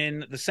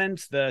 in the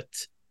sense that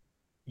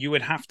you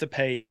would have to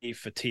pay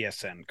for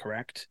TSN,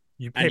 correct?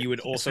 You pay And for you would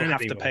also TSN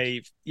have to anyways.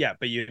 pay, yeah,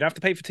 but you'd have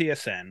to pay for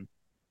TSN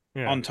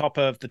Yeah. on top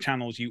of the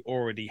channels you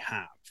already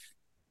have.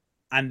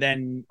 And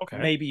then Okay.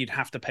 maybe you'd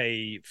have to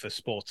pay for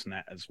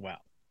Sportsnet as well.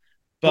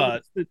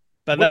 But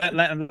But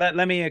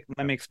let me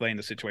explain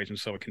the situation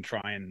so I can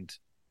try and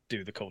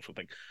do the cultural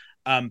thing.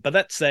 But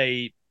let's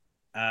say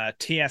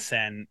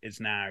TSN is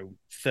now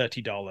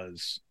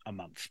 $30 a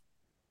month,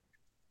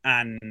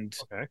 and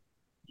okay.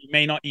 you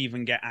may not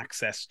even get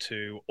access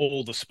to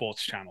all the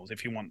sports channels.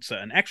 If you want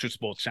certain extra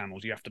sports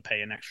channels, you have to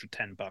pay an extra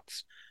 $10.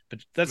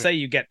 But let's say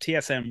you get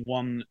TSN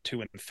 1,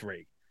 2, and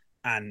 3,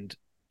 and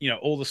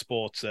all the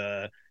sports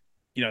are,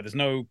 there's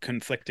no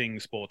conflicting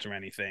sports or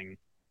anything.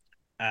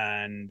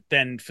 And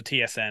then for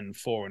TSN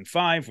 4 and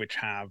 5, which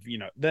have,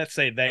 let's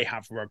say they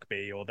have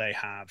rugby or they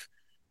have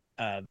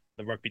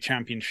the rugby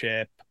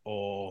championship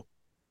or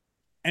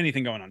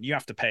anything going on, you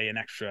have to pay an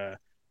extra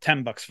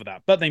 $10 for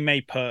that. But they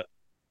may put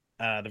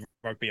the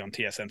rugby on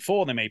TSN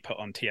 4, they may put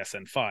on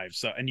TSN 5.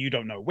 So, and you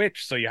don't know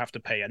which, so you have to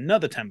pay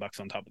another $10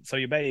 on top. So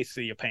you're paying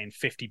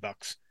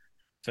 $50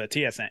 for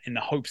TSN in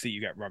the hopes that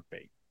you get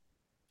rugby.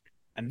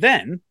 And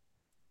then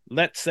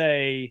let's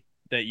say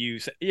that you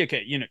say,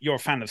 okay, you're a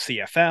fan of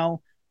CFL,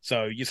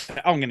 so you say,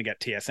 oh, I'm going to get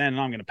TSN and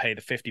I'm going to pay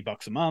the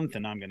 $50 a month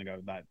and I'm going to go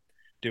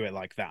do it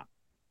like that.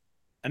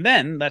 And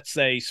then let's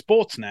say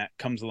Sportsnet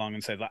comes along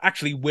and says, like,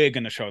 actually, we're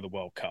going to show the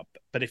World Cup.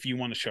 But if you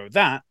want to show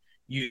that,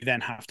 you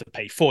then have to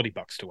pay $40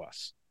 to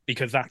us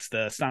because that's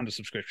the standard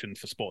subscription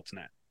for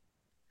Sportsnet.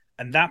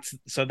 And that's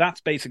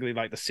basically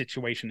like the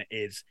situation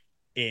is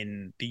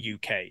in the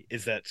UK,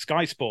 is that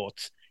Sky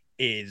Sports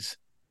is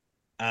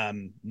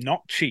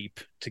not cheap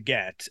to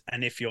get.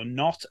 And if you're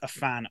not a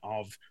fan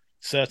of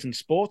certain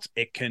sports,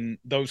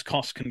 those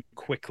costs can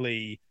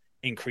quickly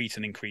increase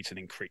and increase and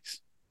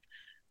increase.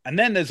 And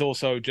then there's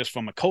also just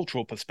from a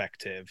cultural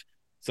perspective.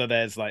 So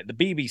there's like the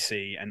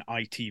BBC and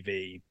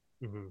ITV,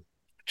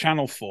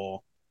 Channel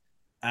 4,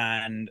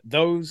 and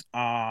those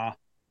are,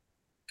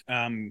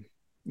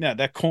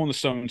 they're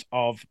cornerstones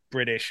of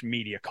British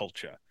media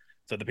culture.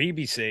 So the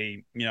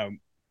BBC,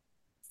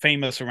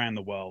 famous around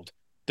the world,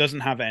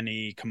 doesn't have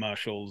any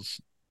commercials.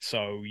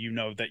 So you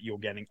know that you're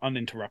getting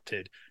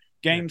uninterrupted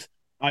games.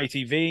 Yeah.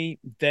 ITV,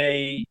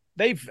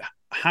 they've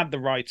had the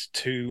rights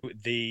to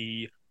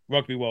the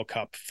Rugby World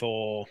Cup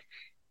for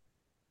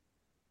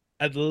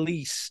at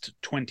least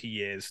 20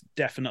 years,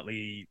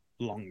 definitely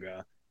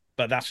longer,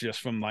 but that's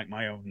just from like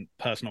my own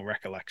personal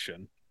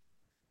recollection.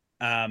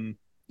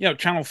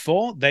 Channel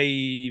 4,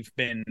 they've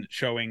been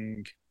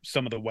showing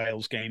some of the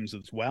Wales games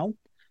as well.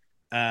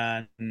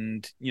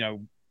 And,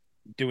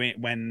 doing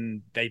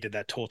when they did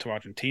their tour to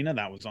Argentina,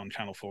 that was on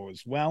Channel 4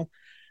 as well.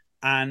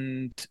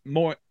 And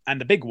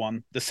the big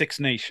one, the Six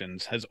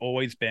Nations, has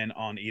always been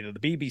on either the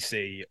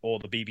BBC or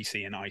the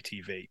BBC and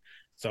ITV.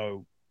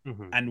 So,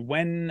 and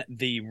when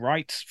the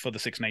rights for the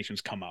Six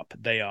Nations come up,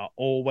 they are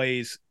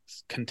always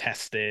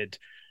contested,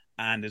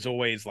 and there's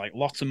always like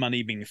lots of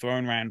money being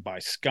thrown around by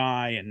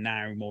Sky and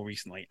now more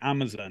recently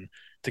Amazon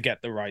to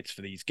get the rights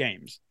for these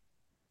games.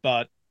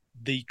 But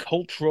the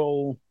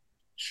cultural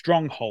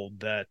stronghold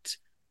that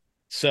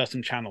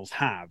certain channels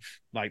have,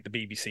 like the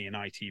BBC and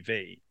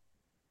ITV,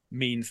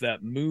 means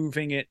that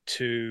moving it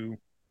to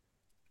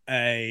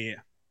a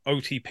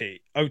OTT,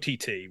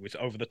 which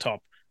over the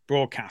top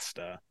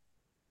broadcaster,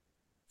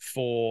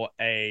 for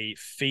a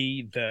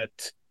fee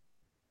that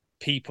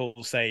people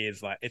say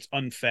is like it's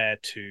unfair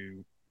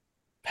to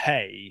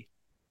pay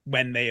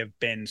when they have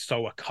been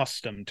so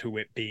accustomed to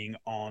it being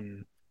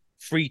on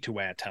free to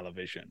air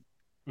television.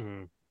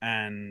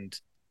 And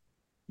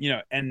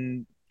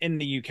and in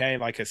the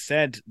UK, like I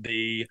said,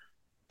 the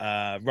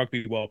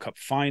Rugby World Cup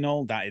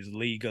final, that is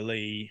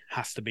legally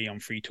has to be on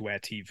free-to-air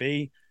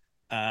TV.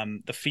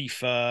 The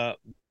FIFA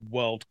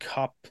World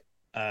Cup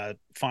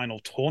final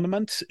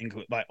tournament,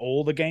 include like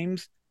all the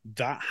games,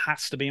 that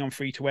has to be on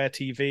free-to-air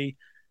TV.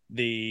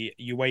 The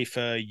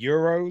UEFA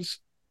Euros,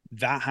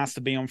 that has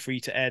to be on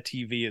free-to-air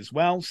TV as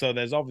well. So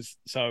there's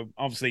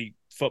obviously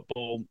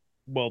football,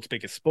 world's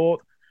biggest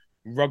sport,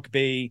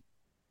 rugby,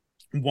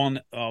 one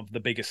of the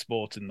biggest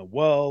sports in the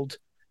world,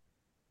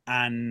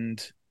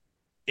 and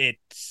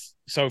it's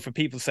so for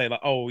people to say like,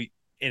 oh,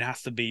 it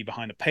has to be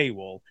behind a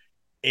paywall,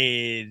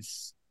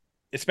 is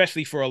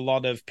especially for a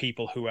lot of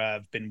people who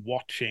have been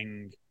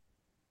watching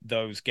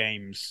those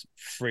games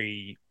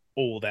free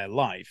all their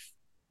life,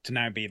 to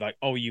now be like,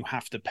 oh, you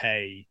have to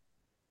pay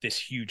this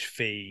huge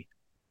fee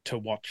to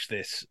watch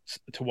the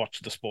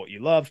sport you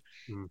love.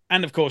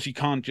 And of course you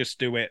can't just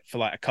do it for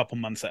like a couple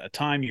months at a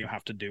time. You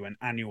have to do an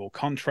annual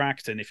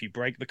contract, and if you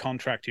break the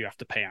contract you have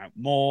to pay out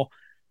more.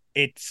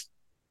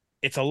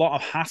 It's a lot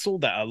of hassle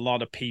that a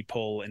lot of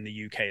people in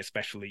the UK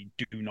especially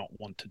do not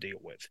want to deal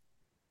with.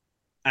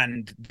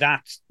 And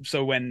that's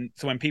so when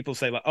people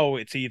say like, oh,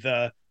 it's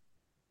either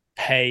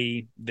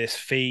pay this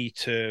fee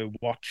to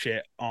watch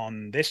it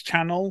on this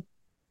channel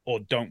or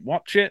don't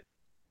watch it,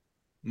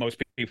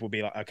 most people will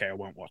be like, okay, I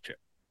won't watch it.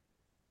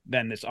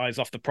 Then there's eyes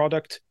off the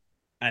product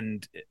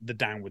and the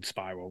downward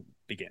spiral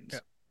begins. Yeah.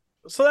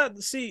 So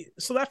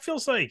that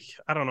feels like,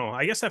 I don't know,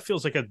 I guess that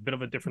feels like a bit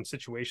of a different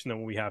situation than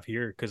what we have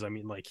here, because I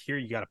mean, like, here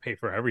you got to pay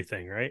for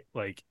everything, right?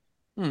 Like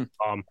I'm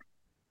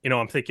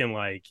thinking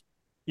like,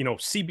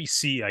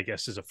 CBC I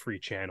guess is a free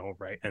channel,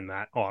 right? And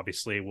that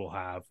obviously will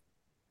have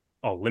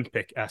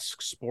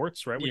Olympic-esque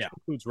sports, right? Which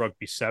includes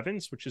rugby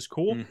sevens, which is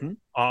cool.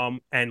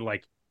 And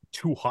like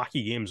 2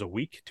 hockey games a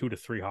week, 2 to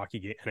 3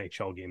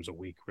 NHL games a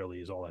week really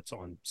is all that's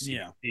on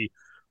CBC.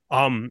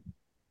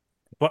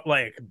 But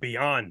like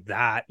beyond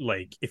that,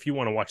 like if you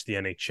want to watch the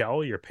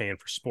NHL, you're paying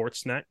for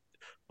Sportsnet.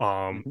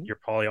 You're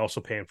probably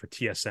also paying for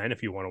TSN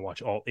if you want to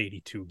watch all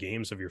 82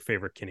 games of your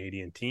favorite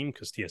Canadian team,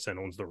 because TSN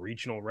owns the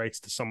regional rights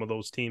to some of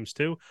those teams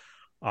too.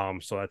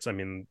 So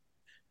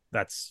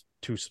that's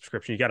 2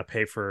 subscriptions. You got to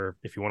pay for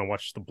if you want to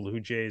watch the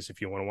Blue Jays,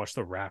 if you want to watch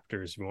the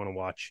Raptors, if you want to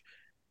watch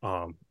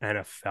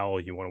NFL,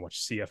 you want to watch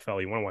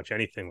CFL, you want to watch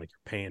anything, like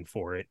you're paying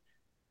for it.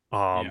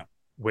 Um, Yeah.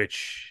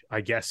 which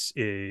I guess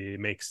it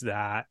makes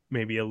that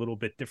maybe a little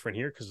bit different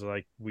here because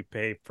like we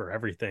pay for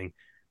everything.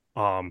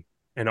 Um,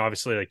 and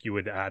obviously like you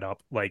would add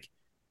up like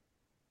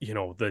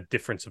the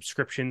different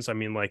subscriptions. I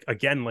mean, like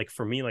again, like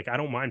for me, like I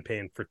don't mind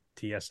paying for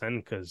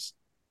TSN because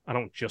I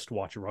don't just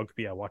watch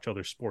rugby, I watch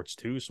other sports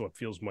too, so it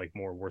feels like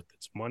more worth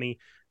its money.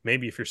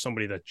 Maybe if you're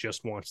somebody that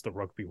just wants the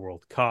Rugby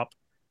World Cup,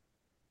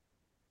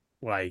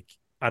 like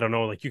I don't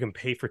know, like you can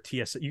pay for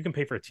TSN, you can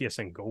pay for a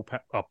TSN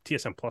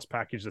TSN Plus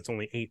package that's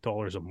only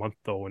 $8 a month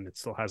though, and it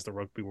still has the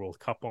Rugby World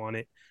Cup on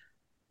it.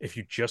 If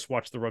you just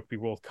watch the Rugby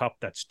World Cup,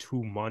 that's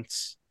 2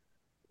 months,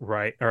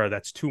 right? Or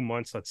that's 2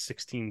 months, that's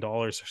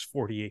 $16. There's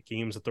 48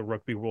 games at the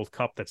Rugby World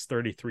Cup, that's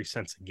 33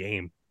 cents a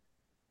game,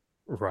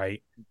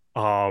 right?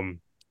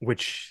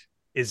 Which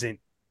isn't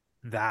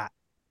that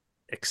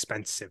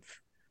expensive.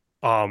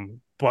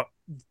 But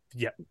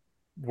yeah,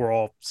 we're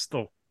all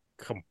still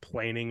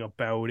complaining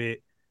about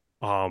it.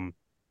 Um,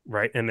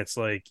 right. And it's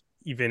like,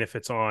 even if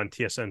it's on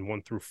TSN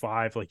 1 through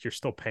 5, like you're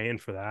still paying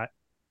for that.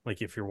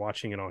 Like if you're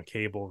watching it on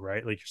cable,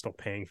 right? Like you're still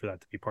paying for that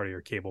to be part of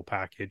your cable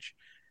package.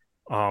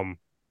 Um,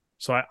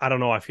 so I don't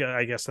know.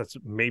 I guess that's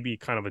maybe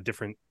kind of a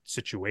different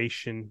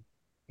situation,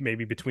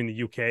 maybe between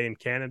the UK and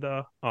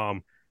Canada.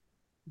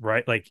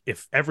 Right? Like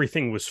if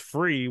everything was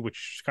free,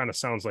 which kind of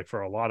sounds like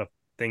for a lot of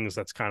things,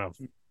 that's kind of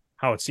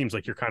how it seems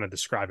like you're kind of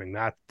describing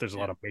that. There's a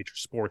lot Yeah. of major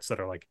sports that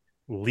are like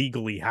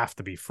legally have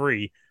to be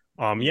free.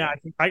 Yeah, Yeah.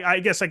 I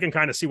guess I can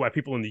kind of see why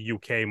people in the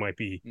UK might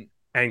be Mm.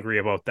 angry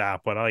about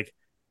that, but like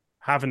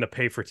having to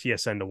pay for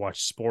TSN to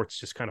watch sports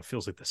just kind of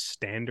feels like the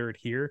standard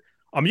here.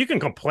 You can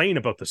complain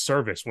about the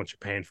service once you're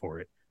paying for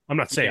it. I'm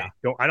not saying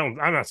Yeah. I'm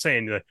not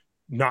saying that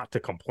not to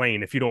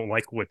complain. If you don't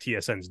like what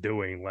TSN's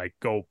doing, like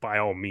go by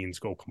all means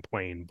go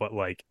complain.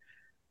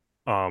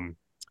 Um,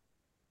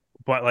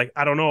 but like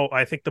I don't know.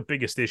 I think the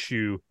biggest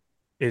issue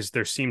is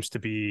there seems to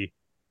be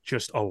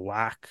just a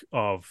lack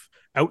of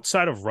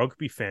outside of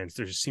rugby fans.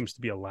 There just seems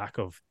to be a lack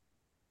of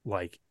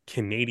like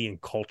Canadian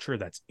culture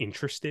that's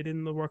interested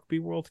in the Rugby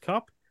World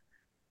Cup.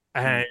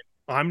 Mm. And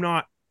I'm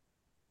not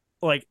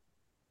like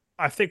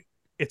I think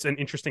it's an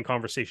interesting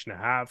conversation to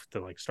have to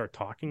like start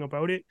talking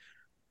about it,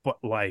 but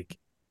like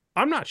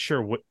I'm not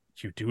sure what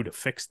you do to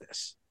fix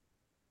this.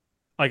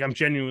 Like I'm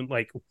genuine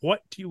like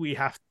what do we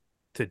have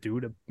to do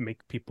to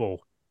make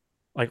people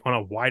like on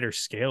a wider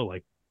scale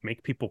like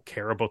make people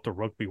care about the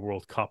Rugby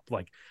World Cup?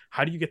 Like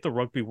how do you get the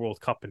Rugby World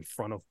Cup in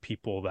front of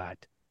people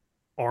that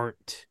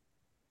aren't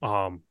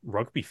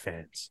rugby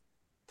fans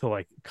to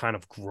like kind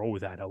of grow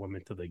that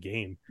element of the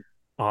game?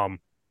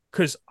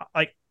 Because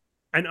like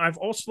and I've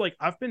also like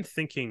I've been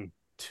thinking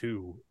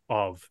too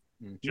of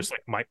Mm-hmm. just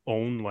like my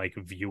own like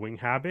viewing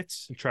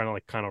habits and trying to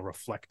like kind of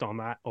reflect on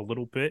that a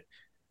little bit.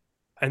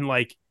 And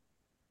like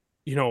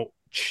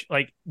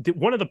like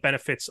one of the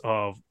benefits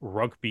of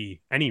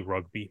rugby, any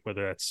rugby,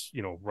 whether that's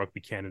Rugby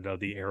Canada,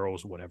 the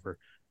Arrows, whatever,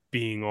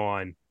 being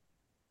on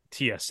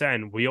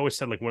TSN, we always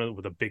said like one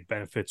of the big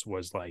benefits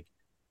was like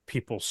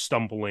people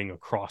stumbling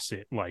across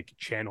it, like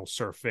channel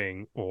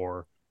surfing,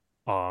 or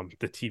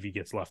the TV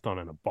gets left on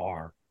in a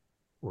bar,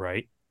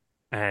 right?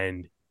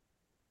 And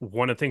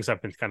one of the things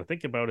I've been kind of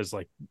thinking about is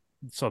like,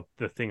 so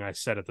the thing I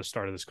said at the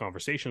start of this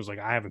conversation is like,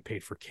 I haven't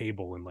paid for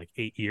cable in like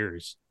 8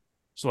 years.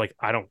 So like,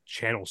 I don't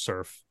channel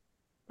surf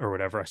or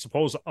whatever. I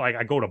suppose like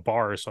I go to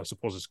bars, so I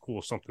suppose it's cool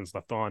if something's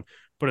left on,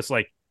 but it's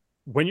like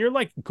when you're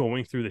like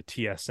going through the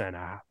TSN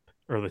app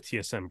or the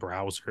TSN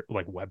browser,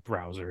 like web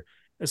browser,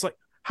 it's like,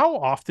 how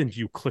often do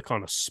you click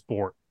on a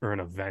sport or an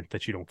event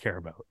that you don't care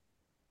about?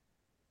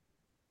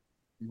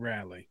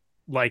 Rarely.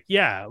 Like,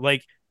 yeah,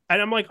 like,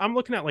 and I'm like, I'm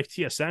looking at like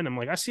TSN. I'm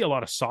like, I see a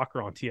lot of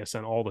soccer on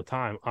TSN all the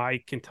time.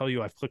 I can tell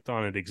you I've clicked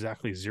on it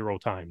exactly 0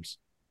 times.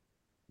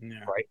 Yeah.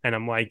 Right. And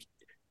I'm like,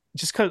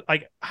 just because,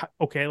 like,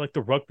 okay, like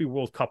the Rugby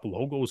World Cup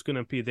logo is going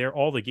to be there.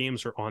 All the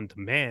games are on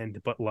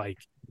demand, but like,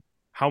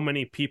 how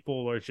many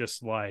people are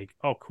just like,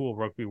 oh, cool,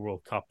 Rugby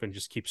World Cup, and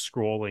just keep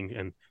scrolling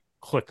and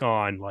click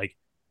on like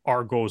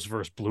Argos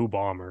versus Blue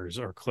Bombers,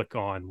 or click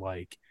on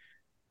like,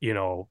 the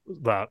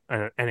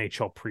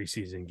NHL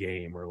preseason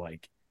game, or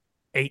like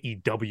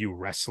AEW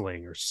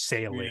wrestling, or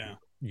sailing,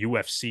 Yeah.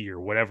 UFC, or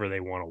whatever they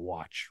want to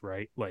watch,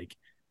 right? Like,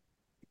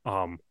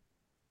 um,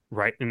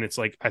 right. And it's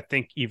like, I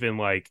think even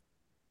like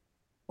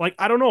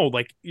I don't know,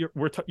 like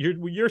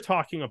you're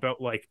talking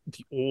about like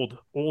the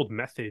old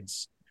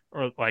methods,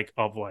 or like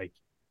of like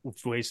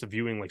ways of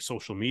viewing like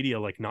social media,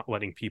 like not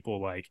letting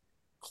people like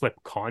clip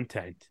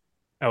content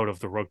out of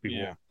the Rugby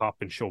Yeah. World Cup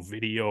and show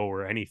video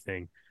or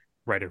anything,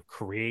 right? Or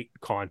create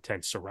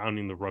content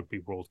surrounding the Rugby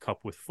World Cup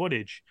with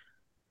footage,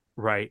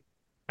 right?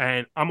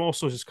 And I'm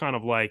also just kind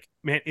of like,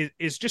 man,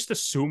 is just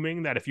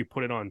assuming that if you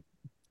put it on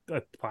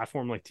a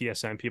platform like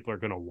TSN, people are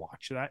going to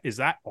watch that. Is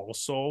that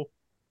also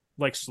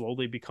like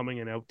slowly becoming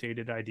an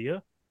outdated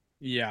idea,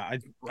 Yeah. I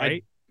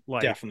right?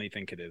 Like, definitely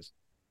think it is.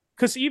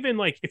 because even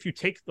like if you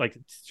take like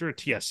sort of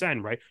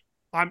TSN, right?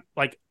 I'm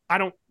like, I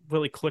don't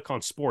really click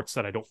on sports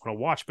that I don't want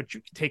to watch, but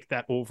you can take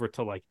that over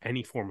to like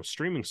any form of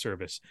streaming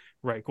service,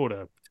 right? Go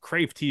to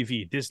Crave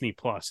TV, Disney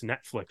Plus,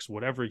 Netflix,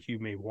 whatever you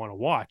may want to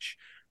watch,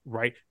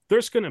 right?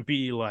 There's going to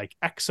be like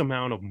X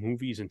amount of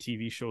movies and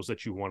TV shows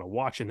that you want to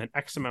watch, and then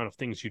X amount of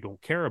things you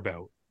don't care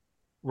about,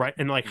 right?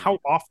 And like, how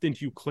often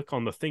do you click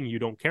on the thing you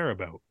don't care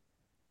about?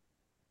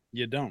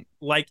 You don't.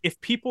 Like,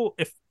 if people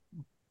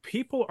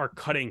are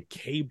cutting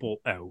cable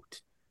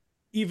out,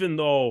 even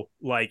though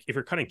like if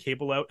you're cutting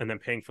cable out and then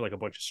paying for like a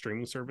bunch of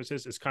streaming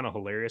services, it's kind of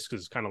hilarious because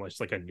it's kind of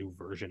like a new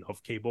version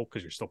of cable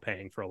because you're still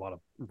paying for a lot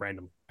of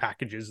random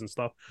packages and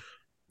stuff.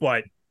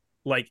 But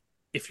like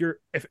if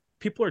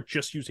people are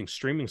just using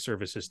streaming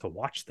services to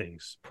watch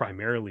things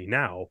primarily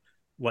now,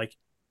 like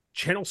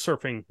channel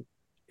surfing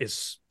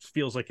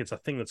feels like it's a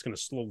thing that's going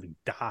to slowly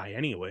die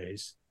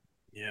anyways.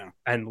 Yeah.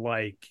 And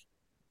like,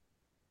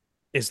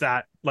 is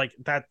that like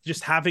that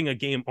just having a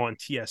game on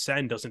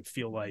TSN doesn't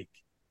feel like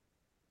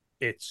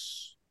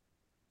it's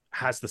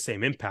has the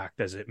same impact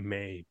as it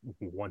may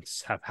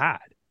once have had,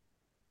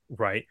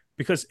 right?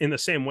 Because in the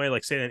same way,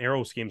 like say an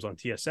Arrows game's on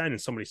TSN and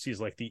somebody sees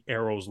like the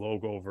Arrows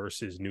logo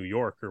versus New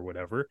York or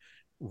whatever,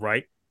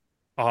 right?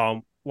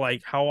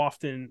 Like how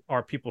often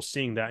are people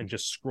seeing that and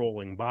just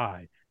scrolling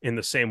by in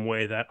the same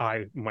way that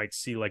I might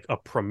see like a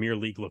Premier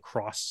League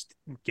lacrosse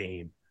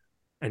game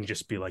and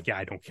just be like, yeah,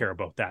 I don't care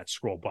about that,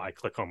 scroll by,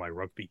 click on my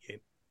rugby game.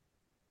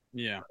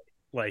 Yeah.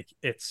 Like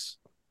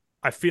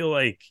I feel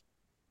like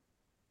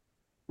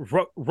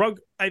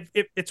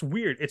it's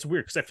weird. It's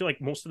weird because I feel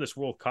like most of this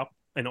World Cup,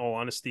 in all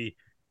honesty,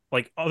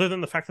 like other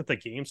than the fact that the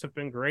games have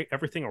been great,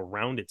 everything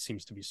around it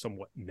seems to be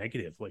somewhat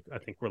negative. Like I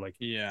think we're like,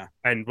 yeah,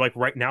 and like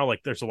right now,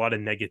 like there's a lot of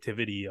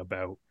negativity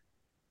about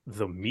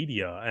the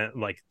media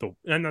and like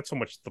and not so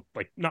much the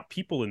like not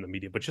people in the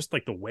media, but just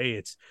like the way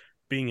it's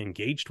being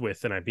engaged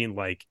with. And I mean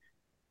like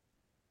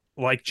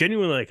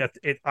genuinely like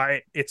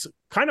it's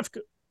kind of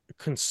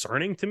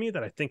concerning to me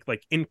that I think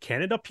like in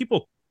Canada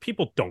people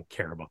don't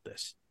care about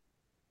this.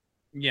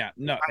 yeah.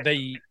 No,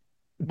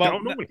 No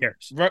one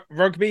cares.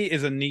 Rugby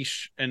is a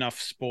niche enough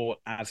sport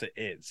as it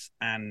is,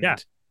 and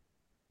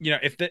Yeah.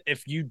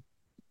 if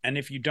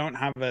you don't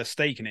have a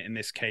stake in it, in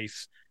this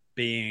case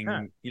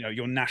being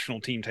your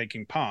national team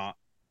taking part,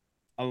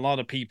 a lot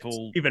of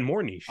people it's even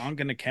more niche aren't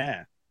going to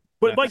care.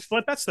 but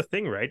that's the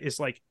thing, right? Is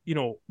like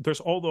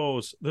there's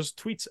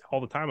tweets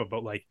all the time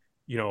about like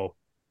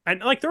and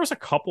like there was a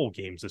couple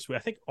games this week.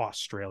 I think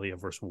Australia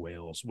versus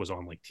Wales was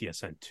on like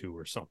TSN2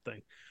 or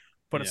something,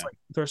 but it's like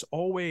there's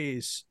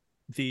always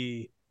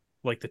the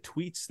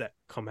tweets that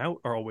come out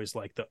are always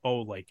like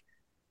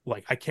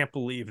like I can't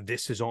believe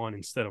this is on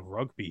instead of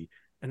rugby,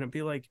 and it'd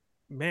be like,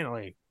 man,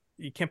 like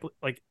you can't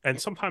like, and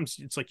sometimes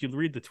it's like you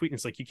read the tweet and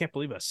it's like you can't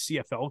believe a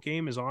CFL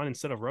game is on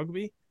instead of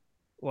rugby.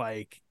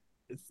 Like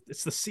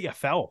it's the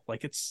CFL,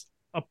 like it's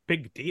a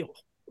big deal,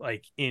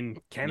 like in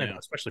Canada,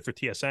 especially for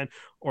TSN,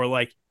 or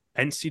like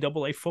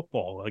NCAA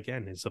football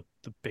again is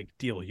the big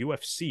deal.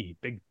 UFC,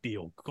 big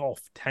deal.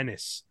 Golf,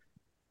 tennis,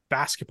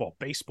 basketball,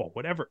 baseball,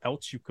 whatever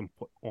else you can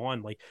put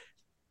on, like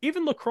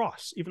even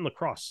lacrosse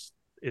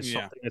is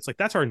something. It's like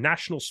that's our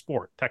national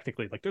sport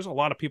technically. Like there's a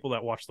lot of people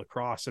that watch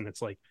lacrosse, and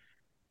it's like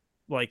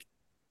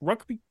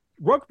rugby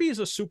is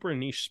a super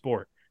niche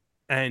sport,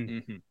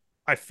 and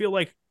I feel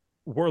like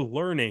we're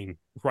learning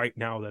right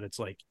now that it's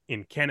like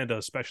in Canada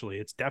especially,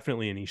 it's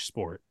definitely a niche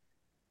sport.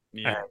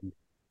 And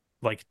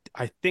like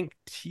I think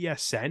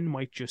TSN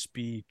might just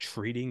be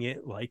treating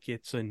it like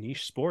it's a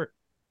niche sport,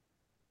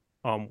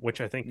 which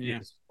I think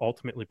is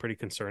ultimately pretty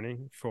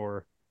concerning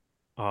for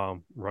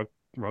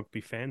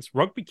rugby fans.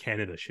 Rugby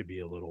Canada should be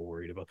a little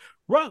worried about.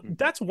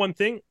 That's one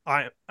thing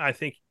I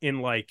think in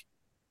like,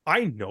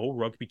 I know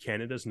Rugby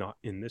Canada's not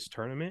in this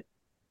tournament,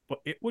 but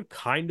it would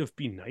kind of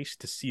be nice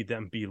to see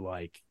them be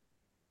like,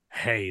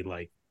 hey,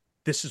 like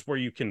this is where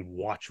you can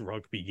watch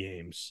rugby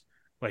games.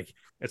 Like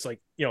it's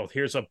like,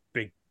 here's a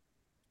big,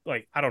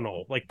 like, I don't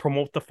know, like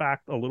promote the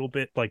fact a little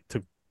bit, like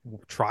to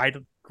try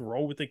to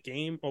grow with the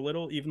game a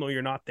little, even though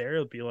you're not there.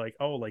 It'll be like,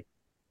 oh, like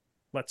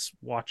let's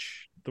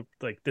watch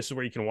this is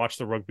where you can watch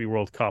the Rugby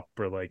World Cup,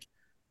 or like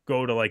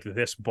go to like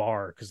this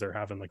bar because they're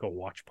having like a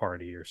watch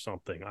party or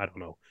something. I don't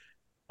know.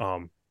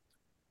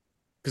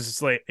 Because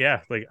it's like,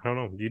 like I don't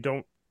know, you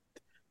don't,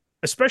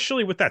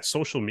 especially with that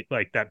social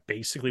like that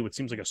basically what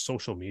seems like a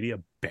social media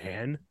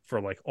ban for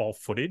like all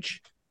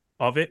footage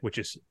of it, which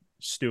is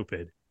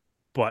stupid,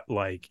 but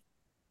like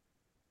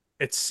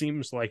it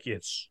seems like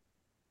it's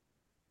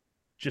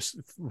just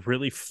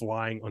really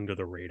flying under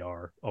the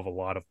radar of a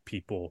lot of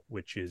people,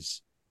 which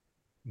is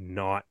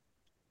not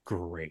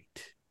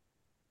great,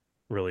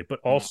 really.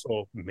 But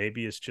also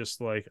maybe it's just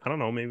like, I don't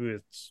know, maybe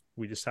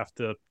we just have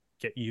to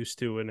get used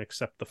to and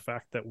accept the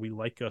fact that we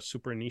like a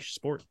super niche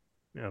sport,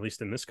 at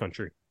least in this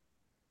country.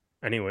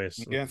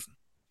 Anyways,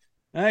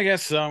 I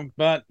guess so.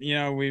 But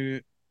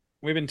we've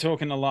been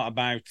talking a lot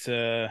about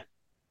the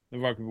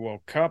Rugby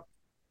World Cup.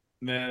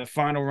 The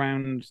final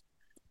round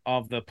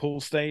of the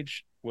pool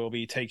stage will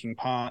be taking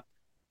part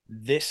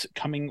this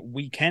coming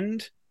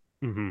weekend.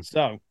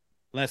 So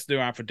let's do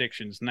our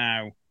predictions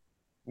now.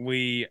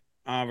 We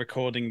are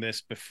recording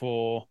this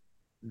before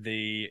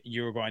the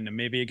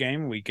Uruguay-Namibia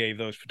game. We gave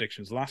those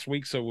predictions last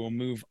week, so we'll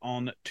move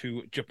on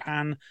to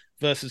Japan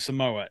versus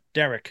Samoa.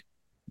 Derek,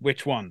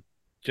 which one?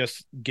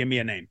 Just give me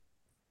a name.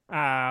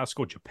 Let's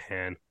go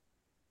Japan.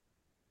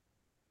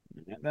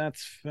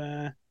 That's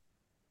fair.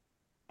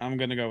 I'm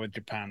going to go with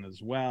Japan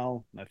as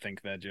well. I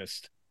think they're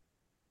just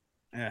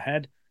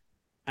ahead.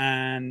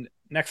 And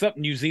next up,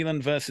 New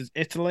Zealand versus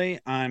Italy.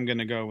 I'm going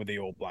to go with the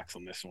All Blacks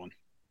on this one.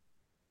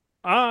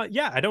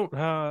 Yeah, I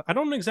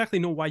don't exactly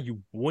know why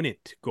you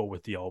wouldn't go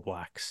with the All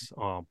Blacks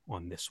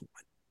on this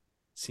one.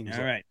 Seems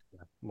all right.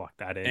 Lock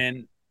that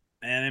in.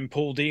 And in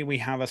Pool D, we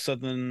have a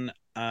Southern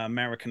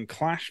American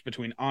clash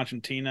between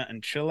Argentina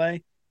and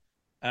Chile.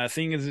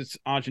 Seeing as it's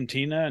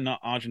Argentina and not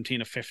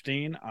Argentina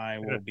 15, I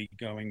will be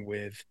going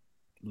with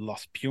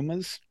Los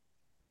Pumas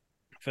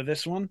for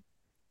this one.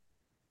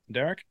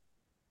 Derek?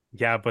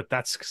 Yeah, but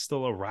that's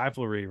still a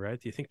rivalry, right?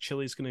 Do you think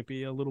Chile's going to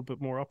be a little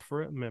bit more up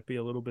for it? Might be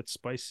a little bit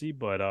spicy,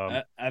 but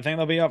I think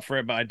they'll be up for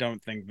it, but I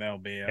don't think they'll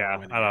be. I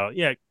don't know.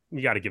 Yeah,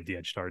 you got to give the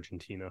edge to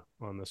Argentina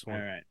on this one.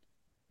 All right.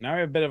 Now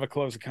we have a bit of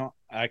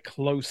a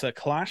closer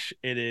clash.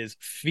 It is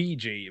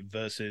Fiji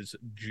versus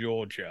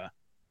Georgia.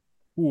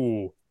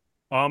 Ooh,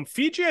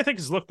 Fiji I think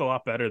has looked a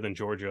lot better than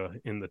Georgia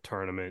in the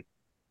tournament.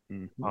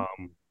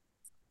 Mm-hmm.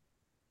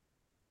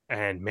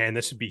 And man,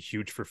 this would be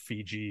huge for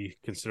Fiji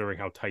considering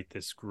how tight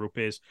this group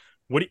is.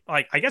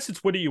 I guess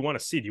it's what do you want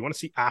to see? Do you want to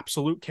see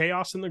absolute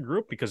chaos in the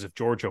group? Because if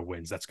Georgia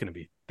wins, that's going to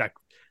be that.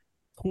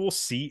 Pool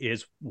C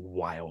is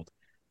wild.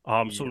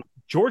 So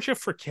Georgia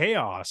for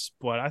chaos,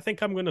 but I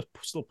think I'm going to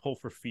still pull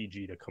for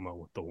Fiji to come out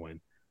with the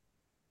win.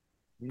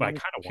 But I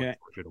kind of want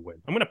Georgia to win.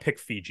 I'm going to pick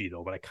Fiji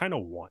though, but I kind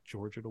of want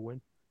Georgia to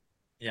win.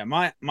 Yeah,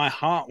 my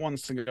heart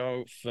wants to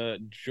go for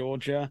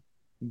Georgia,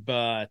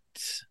 but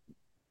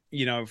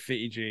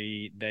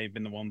Fiji, they've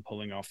been the one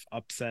pulling off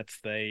upsets.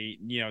 They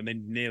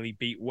nearly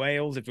beat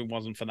Wales if it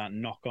wasn't for that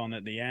knock on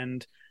at the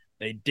end.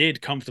 They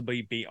did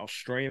comfortably beat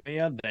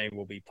Australia. They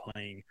will be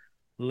playing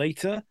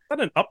later. Is that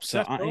an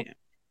upset? So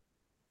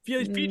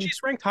Fiji's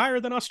ranked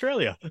higher than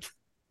Australia.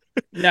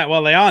 Yeah,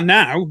 well, they are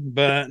now,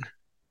 but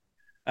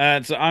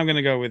so I'm going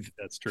to go with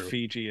that's true.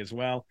 Fiji as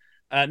well.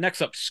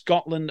 Next up,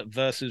 Scotland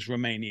versus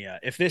Romania.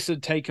 If this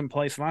had taken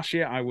place last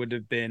year, I would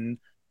have been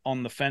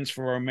on the fence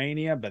for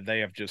Romania, but they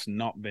have just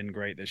not been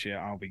great this year.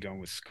 I'll be going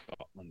with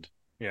Scotland.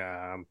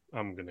 Yeah,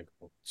 I'm going to go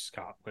with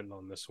Scotland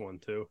on this one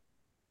too.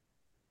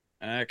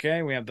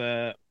 Okay, we have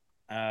the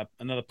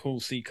another Pool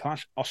C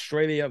clash.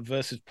 Australia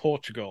versus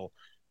Portugal.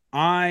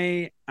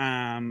 I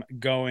am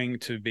going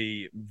to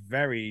be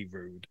very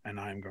rude, and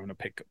I'm going to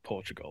pick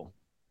Portugal.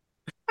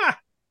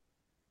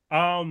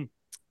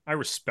 I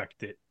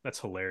respect it. That's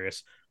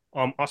hilarious.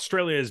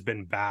 Australia has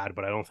been bad,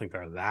 but I don't think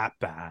they're that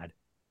bad.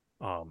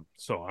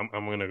 So I'm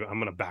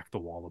gonna back the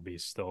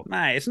Wallabies still.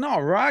 Mate, it's not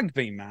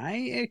rugby,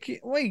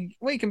 mate.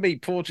 We can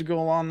beat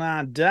Portugal on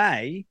our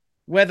day.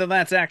 Whether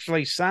that's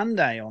actually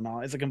Sunday or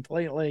not is a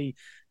completely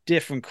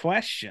different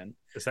question.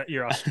 Is that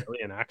your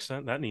Australian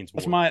accent? That needs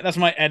more. That's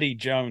my Eddie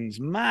Jones,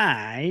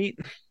 mate.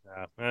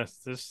 Yeah,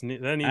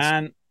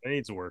 that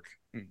needs work.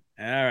 All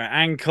right,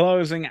 and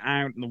closing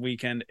out the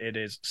weekend, it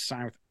is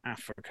South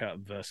Africa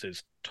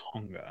versus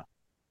Tonga.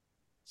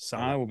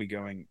 I will be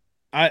going.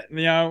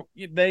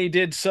 They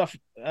did suffer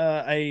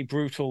a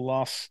brutal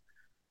loss,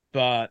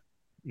 but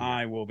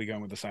I will be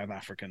going with the South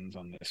Africans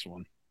on this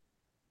one.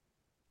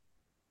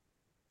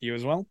 You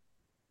as well?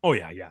 Oh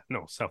yeah.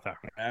 No, South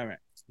Africa. All right.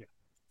 Yeah.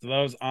 So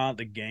those are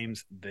the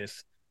games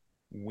this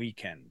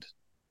weekend.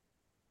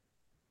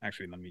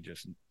 Actually, let me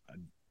just.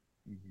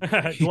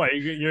 What,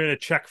 you're gonna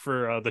check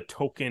for the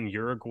token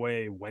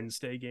Uruguay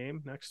Wednesday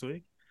game next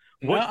week?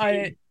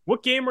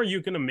 What game are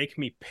you gonna make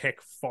me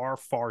pick far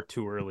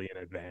too early in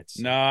advance?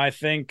 No, I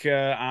think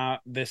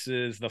this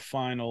is the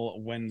final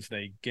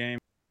Wednesday game.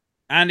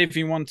 And if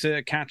you want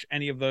to catch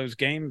any of those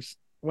games,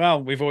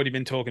 well, we've already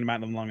been talking about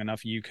them long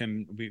enough. You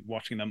can be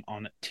watching them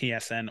on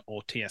TSN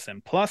or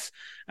TSN Plus.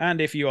 And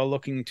if you are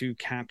looking to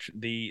catch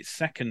the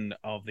second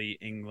of the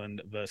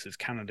England versus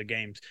Canada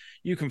games,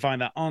 you can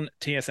find that on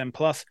TSN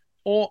Plus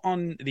or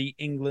on the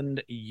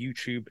England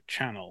YouTube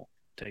channel.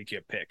 Take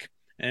your pick.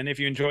 And if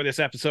you enjoy this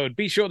episode,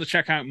 be sure to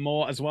check out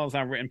more as well as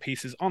our written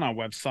pieces on our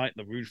website,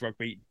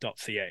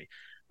 therougerugby.ca.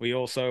 We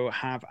also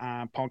have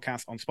our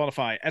podcast on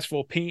Spotify,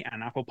 S4P,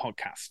 and Apple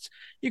Podcasts.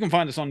 You can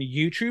find us on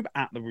YouTube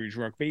at The Rouge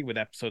Rugby with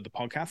episode of the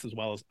podcast, as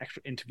well as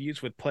extra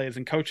interviews with players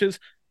and coaches.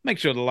 Make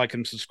sure to like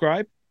and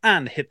subscribe,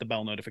 and hit the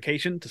bell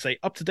notification to stay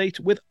up to date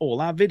with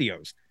all our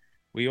videos.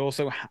 We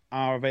also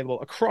are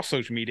available across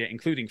social media,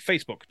 including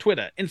Facebook,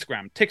 Twitter,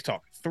 Instagram,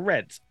 TikTok,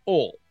 Threads,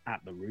 all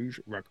at The Rouge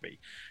Rugby.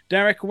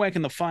 Derek, where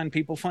can the fine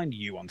people find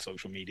you on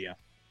social media?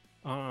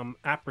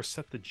 At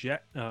Reset the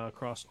Jet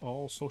across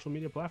all social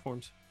media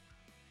platforms.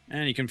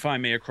 And you can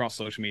find me across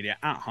social media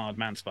at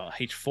Hardman, spelled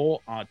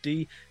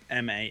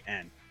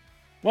H4RDMAN.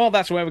 Well,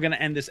 that's where we're going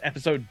to end this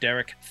episode.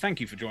 Derek,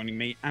 thank you for joining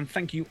me, and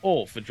thank you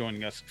all for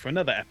joining us for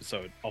another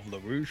episode of the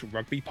Rouge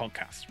Rugby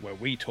Podcast, where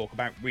we talk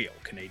about real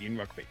Canadian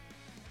rugby.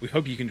 We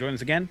hope you can join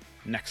us again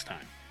next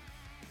time.